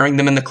 are they wearing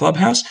them in the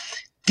clubhouse?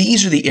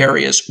 These are the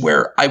areas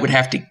where I would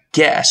have to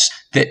guess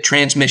that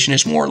transmission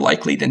is more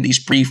likely than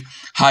these brief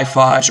high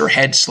fives or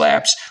head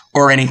slaps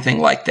or anything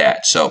like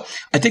that. So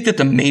I think that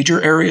the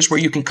major areas where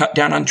you can cut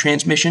down on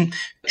transmission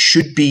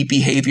should be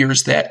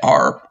behaviors that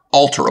are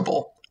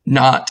alterable,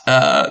 not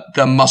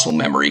the muscle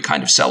memory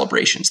kind of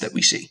celebrations that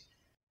we see.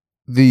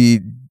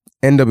 The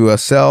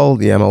NWSL,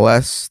 the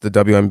MLS, the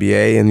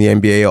WNBA, and the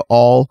NBA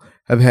all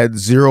have had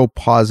 0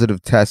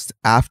 positive tests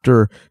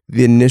after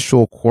the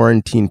initial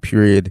quarantine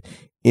period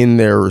in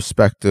their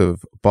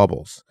respective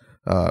bubbles.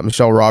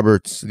 Michelle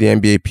Roberts, the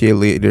NBA PA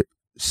leader,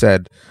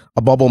 said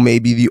a bubble may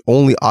be the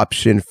only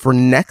option for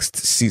next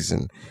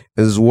season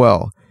as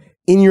well.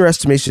 In your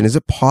estimation, is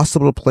it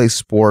possible to play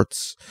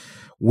sports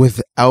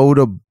without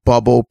a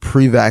bubble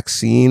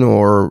pre-vaccine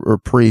or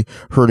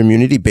pre-herd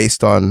immunity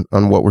based on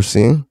what we're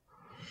seeing?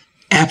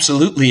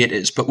 Absolutely it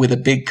is, but with a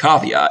big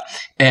caveat.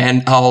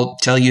 And I'll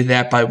tell you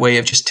that by way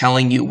of just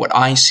telling you what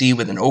I see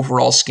with an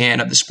overall scan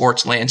of the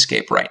sports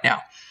landscape right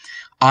now.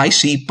 I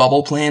see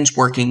bubble plans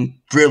working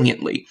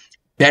brilliantly,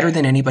 better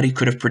than anybody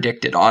could have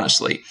predicted,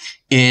 honestly,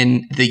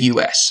 in the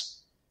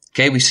U.S.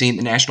 Okay, we've seen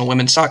the National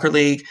Women's Soccer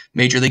League,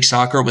 Major League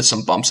Soccer with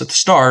some bumps at the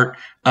start,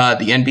 the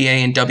NBA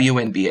and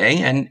WNBA,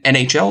 and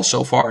NHL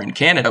so far in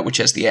Canada, which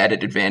has the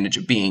added advantage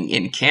of being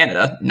in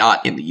Canada,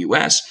 not in the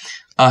U.S.,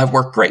 have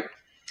worked great.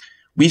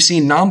 We've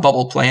seen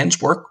non-bubble plans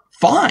work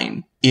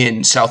fine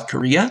in South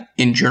Korea,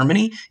 in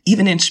Germany,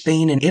 even in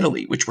Spain and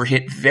Italy, which were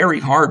hit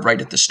very hard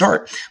right at the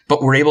start,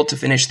 but were able to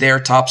finish their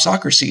top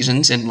soccer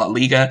seasons in La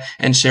Liga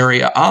and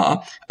Serie A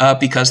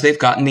because they've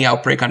gotten the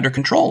outbreak under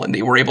control, and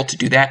they were able to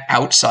do that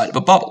outside of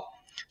a bubble.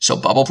 So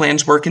bubble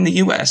plans work in the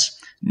U.S.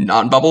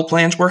 Non-bubble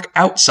plans work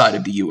outside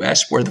of the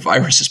U.S., where the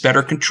virus is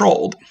better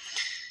controlled.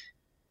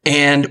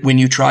 And when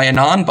you try a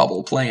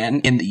non-bubble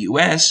plan in the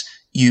U.S.,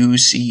 you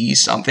see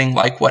something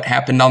like what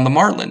happened on the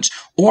Marlins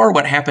or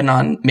what happened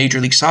on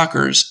Major League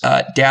Soccer's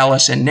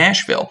Dallas and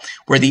Nashville,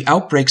 where the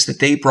outbreaks that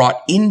they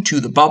brought into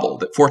the bubble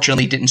that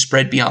fortunately didn't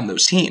spread beyond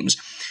those teams.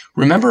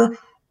 Remember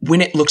when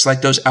it looks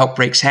like those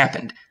outbreaks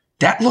happened?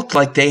 That looked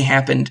like they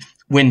happened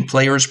when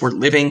players were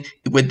living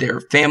with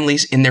their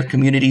families in their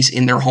communities,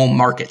 in their home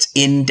markets,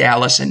 in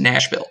Dallas and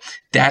Nashville.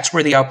 That's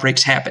where the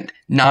outbreaks happened,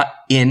 not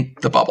in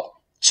the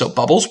bubble. So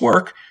bubbles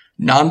work.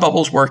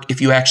 Non-bubbles work if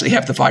you actually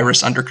have the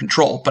virus under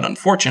control, but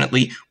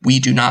unfortunately, we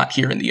do not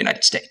here in the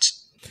United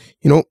States.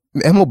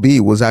 MLB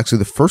was actually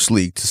the first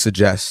league to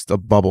suggest a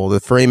bubble.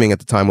 The framing at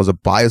the time was a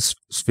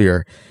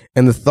biosphere,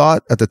 and the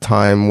thought at the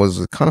time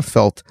was it kind of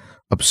felt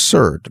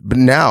absurd. But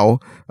now,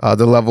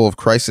 the level of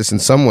crisis in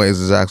some ways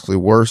is actually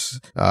worse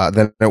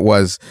than it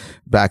was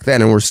back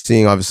then, and we're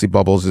seeing obviously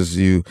bubbles, as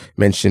you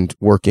mentioned,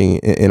 working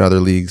in other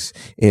leagues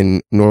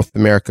in North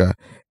America.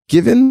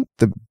 Given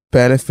the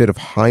benefit of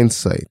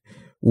hindsight,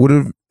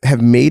 would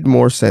have made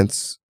more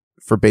sense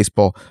for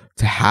baseball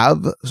to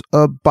have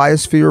a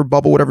biosphere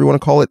bubble, whatever you want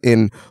to call it,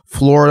 in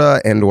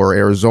Florida and or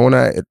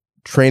Arizona at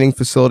training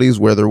facilities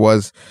where there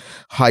was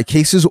high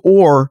cases,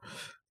 or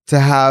to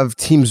have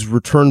teams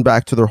return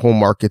back to their home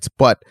markets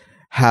but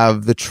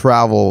have the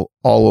travel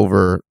all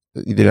over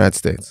the United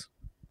States?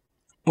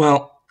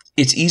 Well,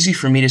 it's easy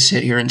for me to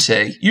sit here and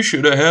say, you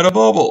should have had a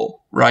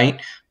bubble,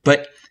 right?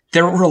 But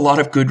there were a lot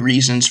of good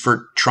reasons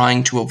for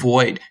trying to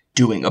avoid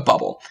doing a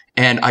bubble,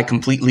 and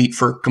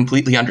for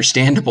completely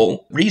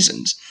understandable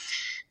reasons.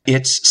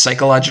 It's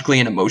psychologically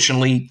and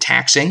emotionally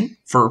taxing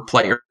for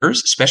players,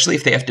 especially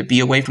if they have to be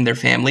away from their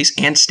families,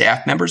 and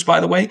staff members, by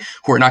the way,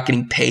 who are not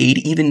getting paid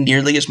even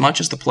nearly as much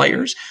as the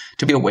players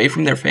to be away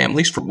from their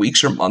families for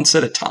weeks or months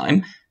at a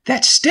time.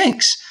 That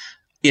stinks.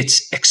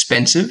 It's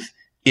expensive.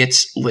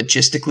 It's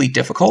logistically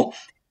difficult.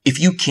 If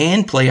you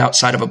can play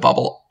outside of a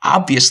bubble,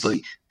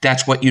 obviously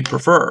that's what you'd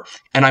prefer.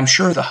 And I'm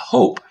sure the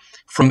hope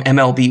from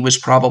MLB was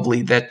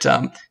probably that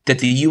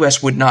the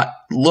U.S. would not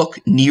look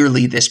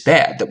nearly this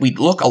bad, that we'd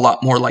look a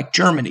lot more like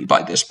Germany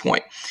by this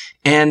point.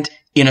 And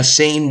in a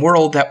sane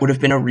world, that would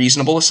have been a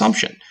reasonable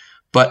assumption.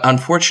 But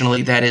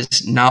unfortunately, that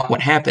is not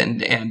what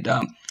happened. And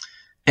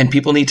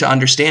people need to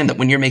understand that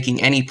when you're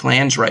making any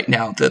plans right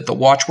now, the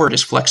watchword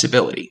is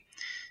flexibility.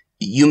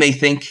 You may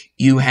think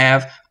you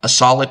have a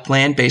solid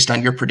plan based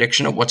on your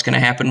prediction of what's going to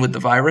happen with the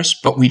virus,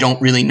 but we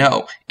don't really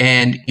know.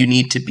 And you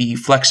need to be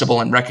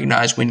flexible and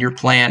recognize when your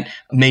plan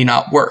may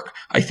not work.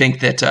 I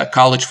think that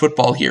college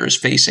football here is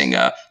facing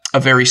a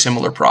very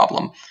similar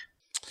problem.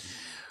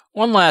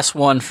 One last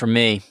one for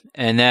me,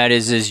 and that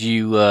is as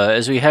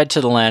we head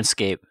to the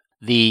landscape,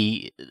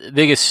 the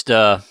biggest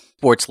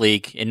sports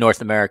league in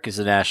North America is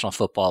the National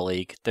Football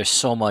League. There's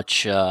so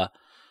much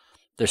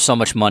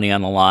money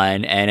on the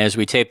line. And as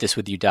we tape this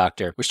with you,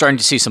 Doctor, we're starting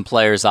to see some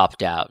players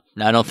opt out.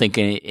 Now, I don't think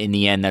in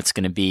the end that's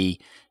going to be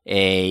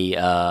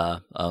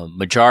a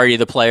majority of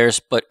the players,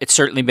 but it's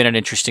certainly been an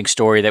interesting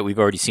story that we've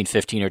already seen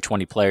 15 or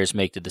 20 players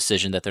make the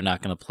decision that they're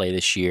not going to play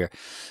this year.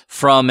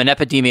 From an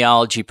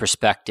epidemiology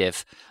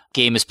perspective,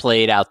 game is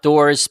played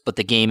outdoors, but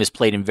the game is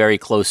played in very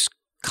close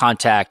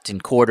contact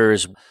in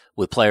quarters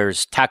with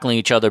players tackling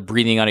each other,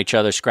 breathing on each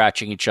other,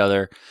 scratching each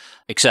other,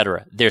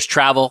 etc. There's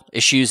travel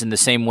issues in the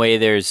same way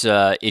there's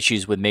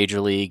issues with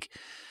Major League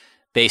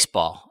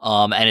Baseball.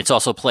 And it's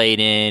also played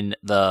in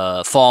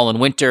the fall and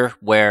winter,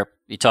 where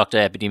you talk to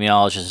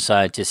epidemiologists and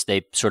scientists,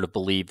 they sort of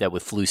believe that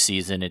with flu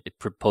season, it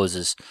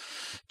proposes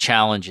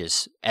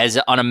challenges. As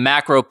on a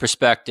macro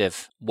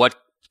perspective, what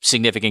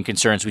significant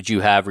concerns would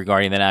you have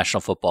regarding the National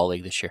Football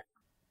League this year?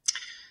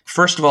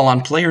 First of all,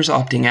 on players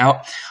opting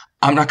out,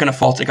 I'm not going to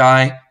fault a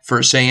guy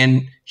for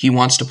saying he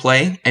wants to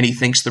play and he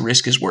thinks the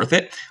risk is worth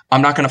it.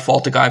 I'm not going to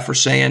fault a guy for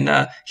saying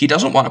he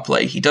doesn't want to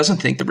play. He doesn't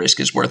think the risk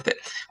is worth it.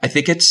 I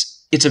think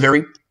it's a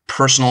very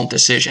personal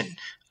decision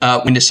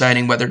when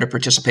deciding whether to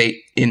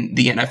participate in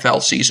the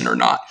NFL season or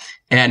not.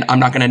 And I'm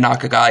not going to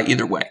knock a guy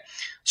either way.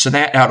 So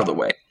that out of the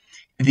way.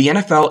 The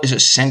NFL is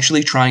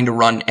essentially trying to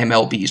run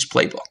MLB's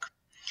playbook.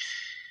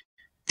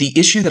 The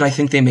issue that I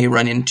think they may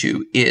run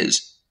into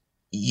is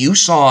you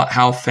saw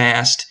how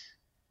fast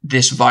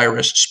this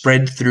virus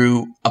spread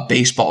through a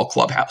baseball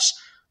clubhouse.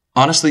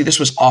 Honestly, this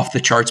was off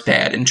the charts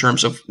bad in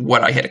terms of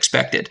what I had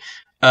expected,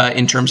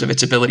 in terms of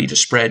its ability to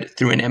spread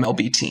through an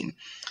MLB team.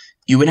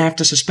 You would have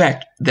to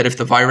suspect that if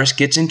the virus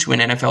gets into an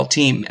NFL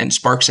team and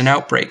sparks an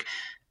outbreak,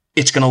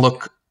 it's going to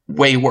look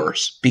way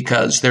worse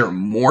because there are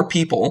more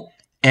people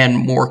and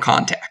more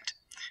contact.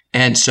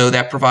 And so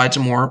that provides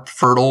a more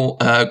fertile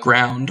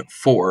ground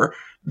for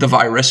the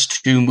virus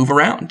to move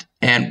around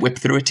and whip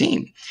through a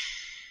team.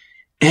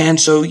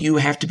 And so you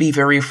have to be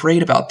very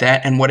afraid about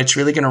that. And what it's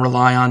really going to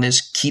rely on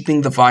is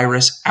keeping the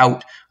virus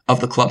out of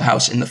the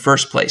clubhouse in the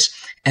first place.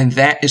 And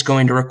that is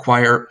going to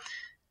require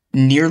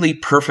nearly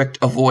perfect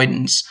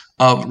avoidance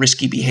of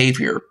risky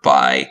behavior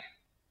by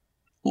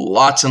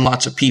lots and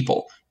lots of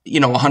people.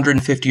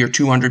 150 or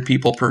 200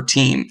 people per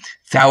team,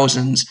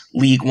 thousands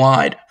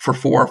league-wide for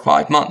 4 or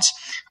 5 months.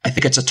 I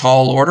think it's a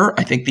tall order.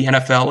 I think the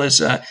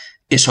NFL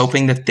is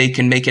hoping that they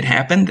can make it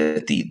happen,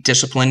 that the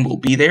discipline will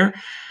be there.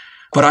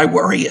 But I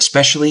worry,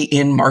 especially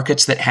in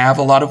markets that have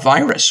a lot of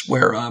virus,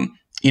 where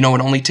it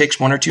only takes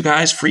 1 or 2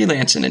 guys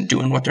freelancing and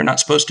doing what they're not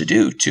supposed to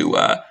do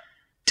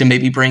to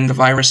maybe bring the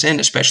virus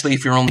in, especially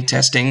if you're only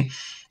testing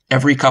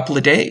every couple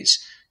of days.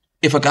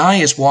 If a guy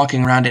is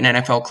walking around an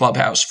NFL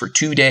clubhouse for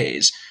 2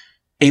 days,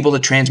 able to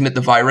transmit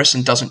the virus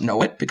and doesn't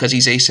know it because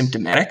he's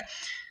asymptomatic,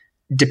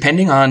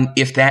 depending on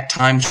if that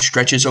time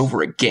stretches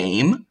over a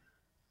game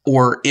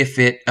or if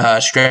it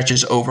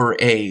stretches over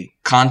a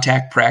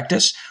contact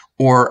practice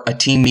or a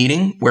team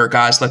meeting where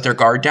guys let their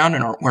guard down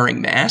and aren't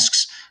wearing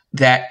masks,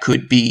 that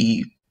could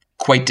be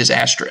quite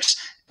disastrous.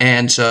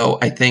 And so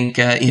I think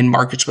in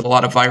markets with a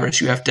lot of virus,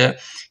 you have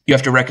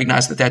to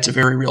recognize that that's a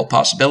very real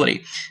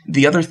possibility.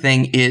 The other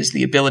thing is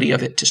the ability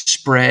of it to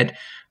spread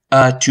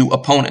to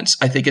opponents,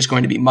 I think is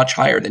going to be much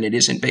higher than it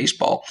is in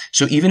baseball.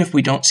 So even if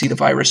we don't see the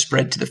virus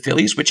spread to the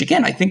Phillies, which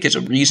again, I think is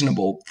a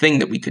reasonable thing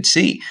that we could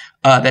see,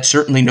 that's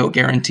certainly no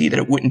guarantee that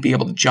it wouldn't be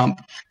able to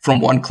jump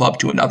from one club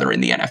to another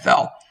in the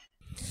NFL.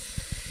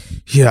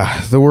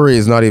 Yeah, the worry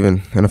is not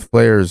even enough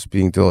players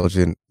being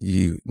diligent.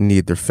 You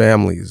need their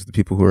families, the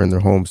people who are in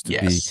their homes, to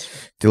be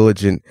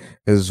diligent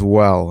as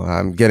well.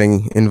 I'm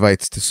getting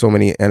invites to so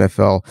many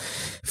NFL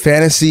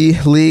fantasy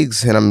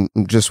leagues, and I'm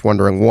just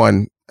wondering,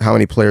 one, how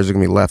many players are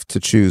going to be left to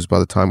choose by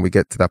the time we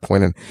get to that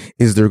point? And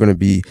is there going to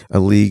be a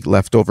league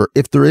left over?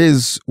 If there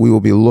is, we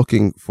will be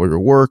looking for your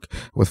work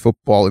with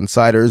Football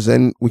Insiders,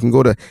 and we can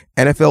go to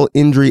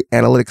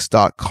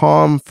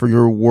NFLinjuryanalytics.com for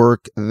your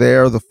work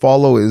there. The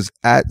follow is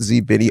at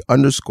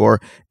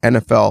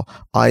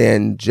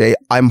 @ZBinny_NFL_INJ.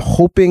 I'm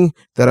hoping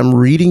that I'm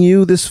reading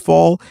you this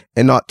fall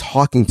and not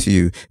talking to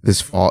you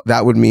this fall.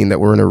 That would mean that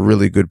we're in a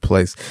really good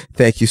place.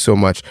 Thank you so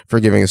much for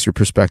giving us your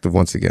perspective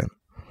once again.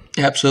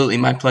 Absolutely.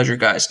 My pleasure,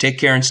 guys. Take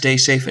care and stay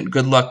safe, and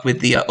good luck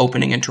with the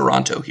opening in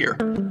Toronto here.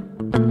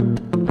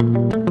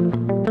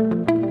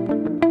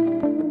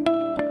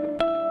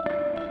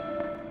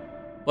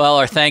 Well,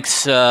 our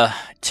thanks to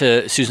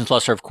Susan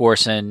Slusser, of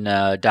course, and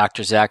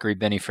Dr. Zachary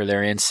Binney for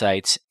their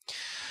insights.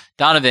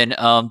 Donnovan,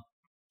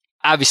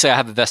 obviously I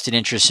have a vested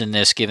interest in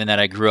this, given that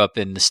I grew up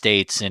in the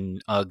States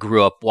and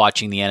grew up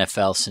watching the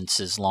NFL since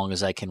as long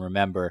as I can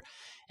remember.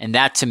 And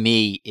that to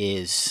me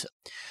is,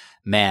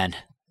 man,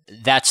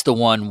 that's the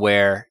one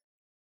where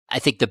I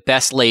think the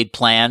best laid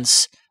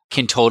plans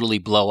can totally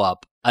blow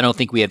up. I don't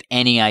think we have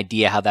any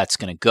idea how that's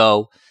going to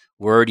go.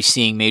 We're already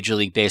seeing Major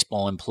League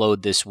Baseball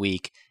implode this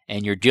week,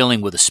 and you're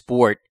dealing with a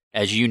sport,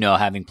 as you know,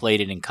 having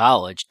played it in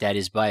college, that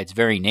is by its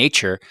very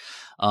nature,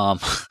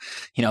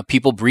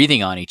 people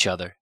breathing on each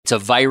other. It's a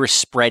virus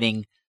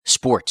spreading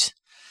sport.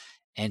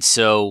 And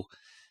so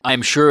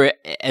I'm sure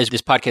as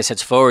this podcast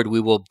heads forward,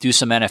 we will do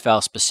some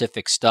NFL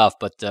specific stuff,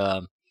 but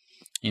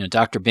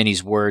Dr.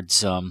 Binney's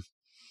words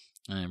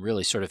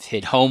really sort of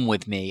hit home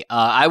with me.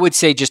 I would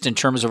say, just in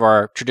terms of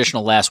our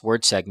traditional last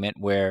word segment,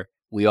 where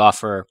we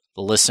offer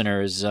the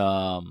listeners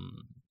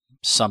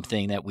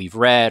something that we've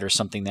read or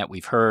something that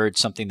we've heard,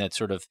 something that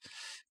sort of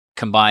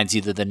combines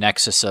either the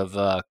nexus of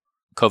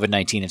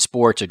COVID-19 in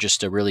sports or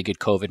just a really good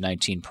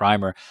COVID-19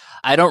 primer.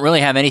 I don't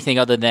really have anything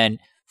other than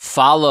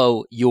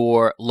follow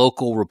your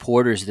local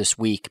reporters this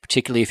week,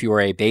 particularly if you are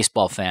a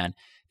baseball fan,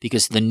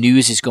 because the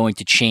news is going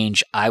to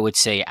change, I would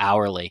say,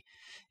 hourly.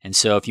 And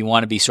so if you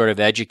want to be sort of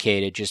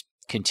educated, just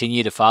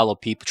continue to follow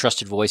people,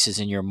 trusted voices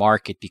in your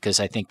market, because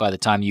I think by the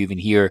time you even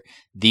hear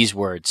these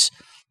words,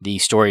 the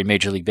story in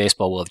Major League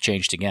Baseball will have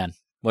changed again.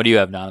 What do you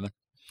have, Donnovan?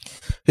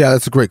 Yeah,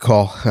 that's a great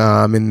call.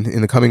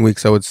 In the coming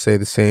weeks, I would say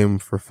the same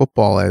for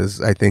football, as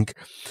I think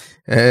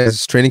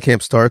as training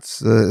camp starts,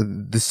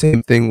 the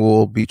same thing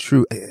will be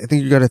true. I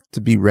think you got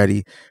to be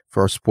ready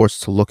for our sports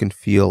to look and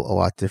feel a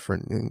lot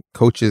different. And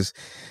coaches,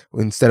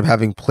 instead of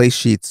having play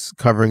sheets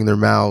covering their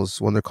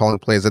mouths when they're calling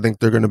plays, I think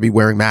they're going to be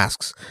wearing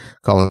masks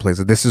calling plays.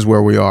 This is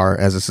where we are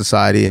as a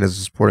society and as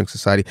a sporting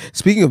society.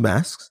 Speaking of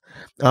masks,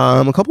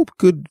 a couple of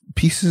good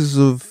pieces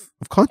of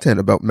content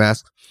about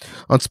masks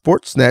on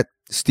Sportsnet.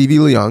 Stevie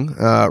Leung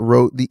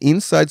wrote the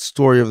inside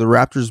story of the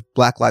Raptors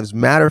Black Lives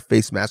Matter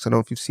face masks. I don't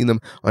know if you've seen them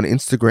on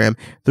Instagram.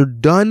 They're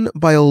done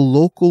by a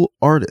local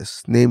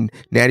artist named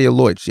Nadia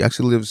Lloyd. She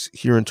actually lives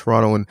here in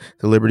Toronto in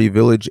the Liberty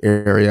Village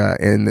area,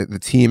 and the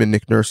team and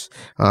Nick Nurse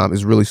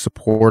is really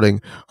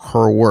supporting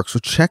her work. So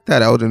check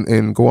that out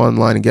and go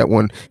online and get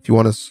one if you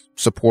want to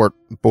support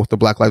both the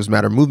Black Lives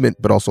Matter movement,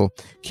 but also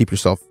keep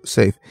yourself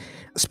safe.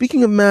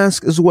 Speaking of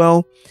masks as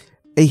well,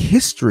 a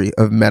history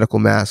of medical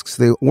masks.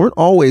 They weren't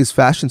always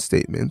fashion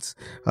statements.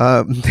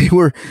 They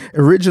were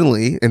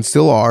originally, and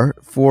still are,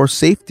 for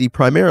safety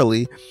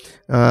primarily.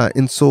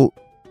 And so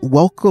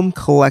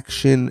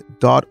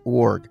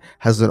welcomecollection.org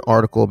has an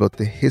article about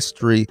the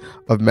history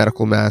of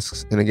medical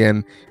masks. And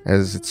again,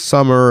 as it's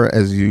summer,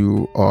 as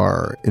you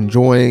are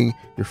enjoying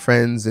your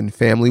friends and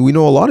family, we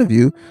know a lot of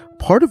you,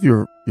 part of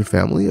your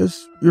family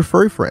is your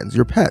furry friends,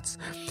 your pets.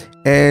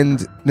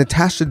 And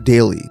Natasha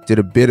Daly did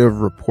a bit of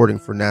reporting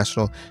for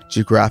National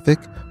Geographic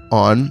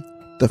on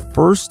the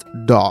first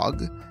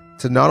dog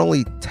to not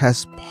only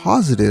test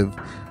positive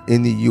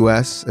in the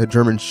U.S., a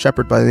German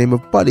Shepherd by the name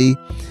of Buddy,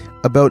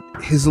 about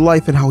his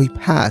life and how he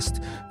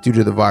passed due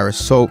to the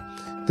virus. So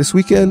this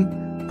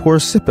weekend, pour a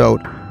sip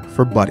out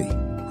for Buddy,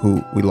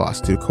 who we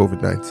lost due to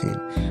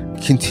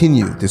COVID-19.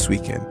 Continue this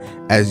weekend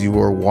as you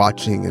are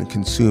watching and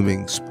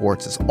consuming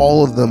sports, as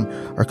all of them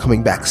are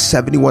coming back.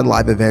 71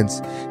 live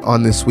events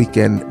on this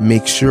weekend.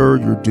 Make sure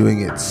you're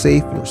doing it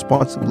safe and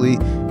responsibly.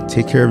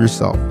 Take care of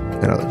yourself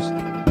and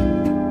others.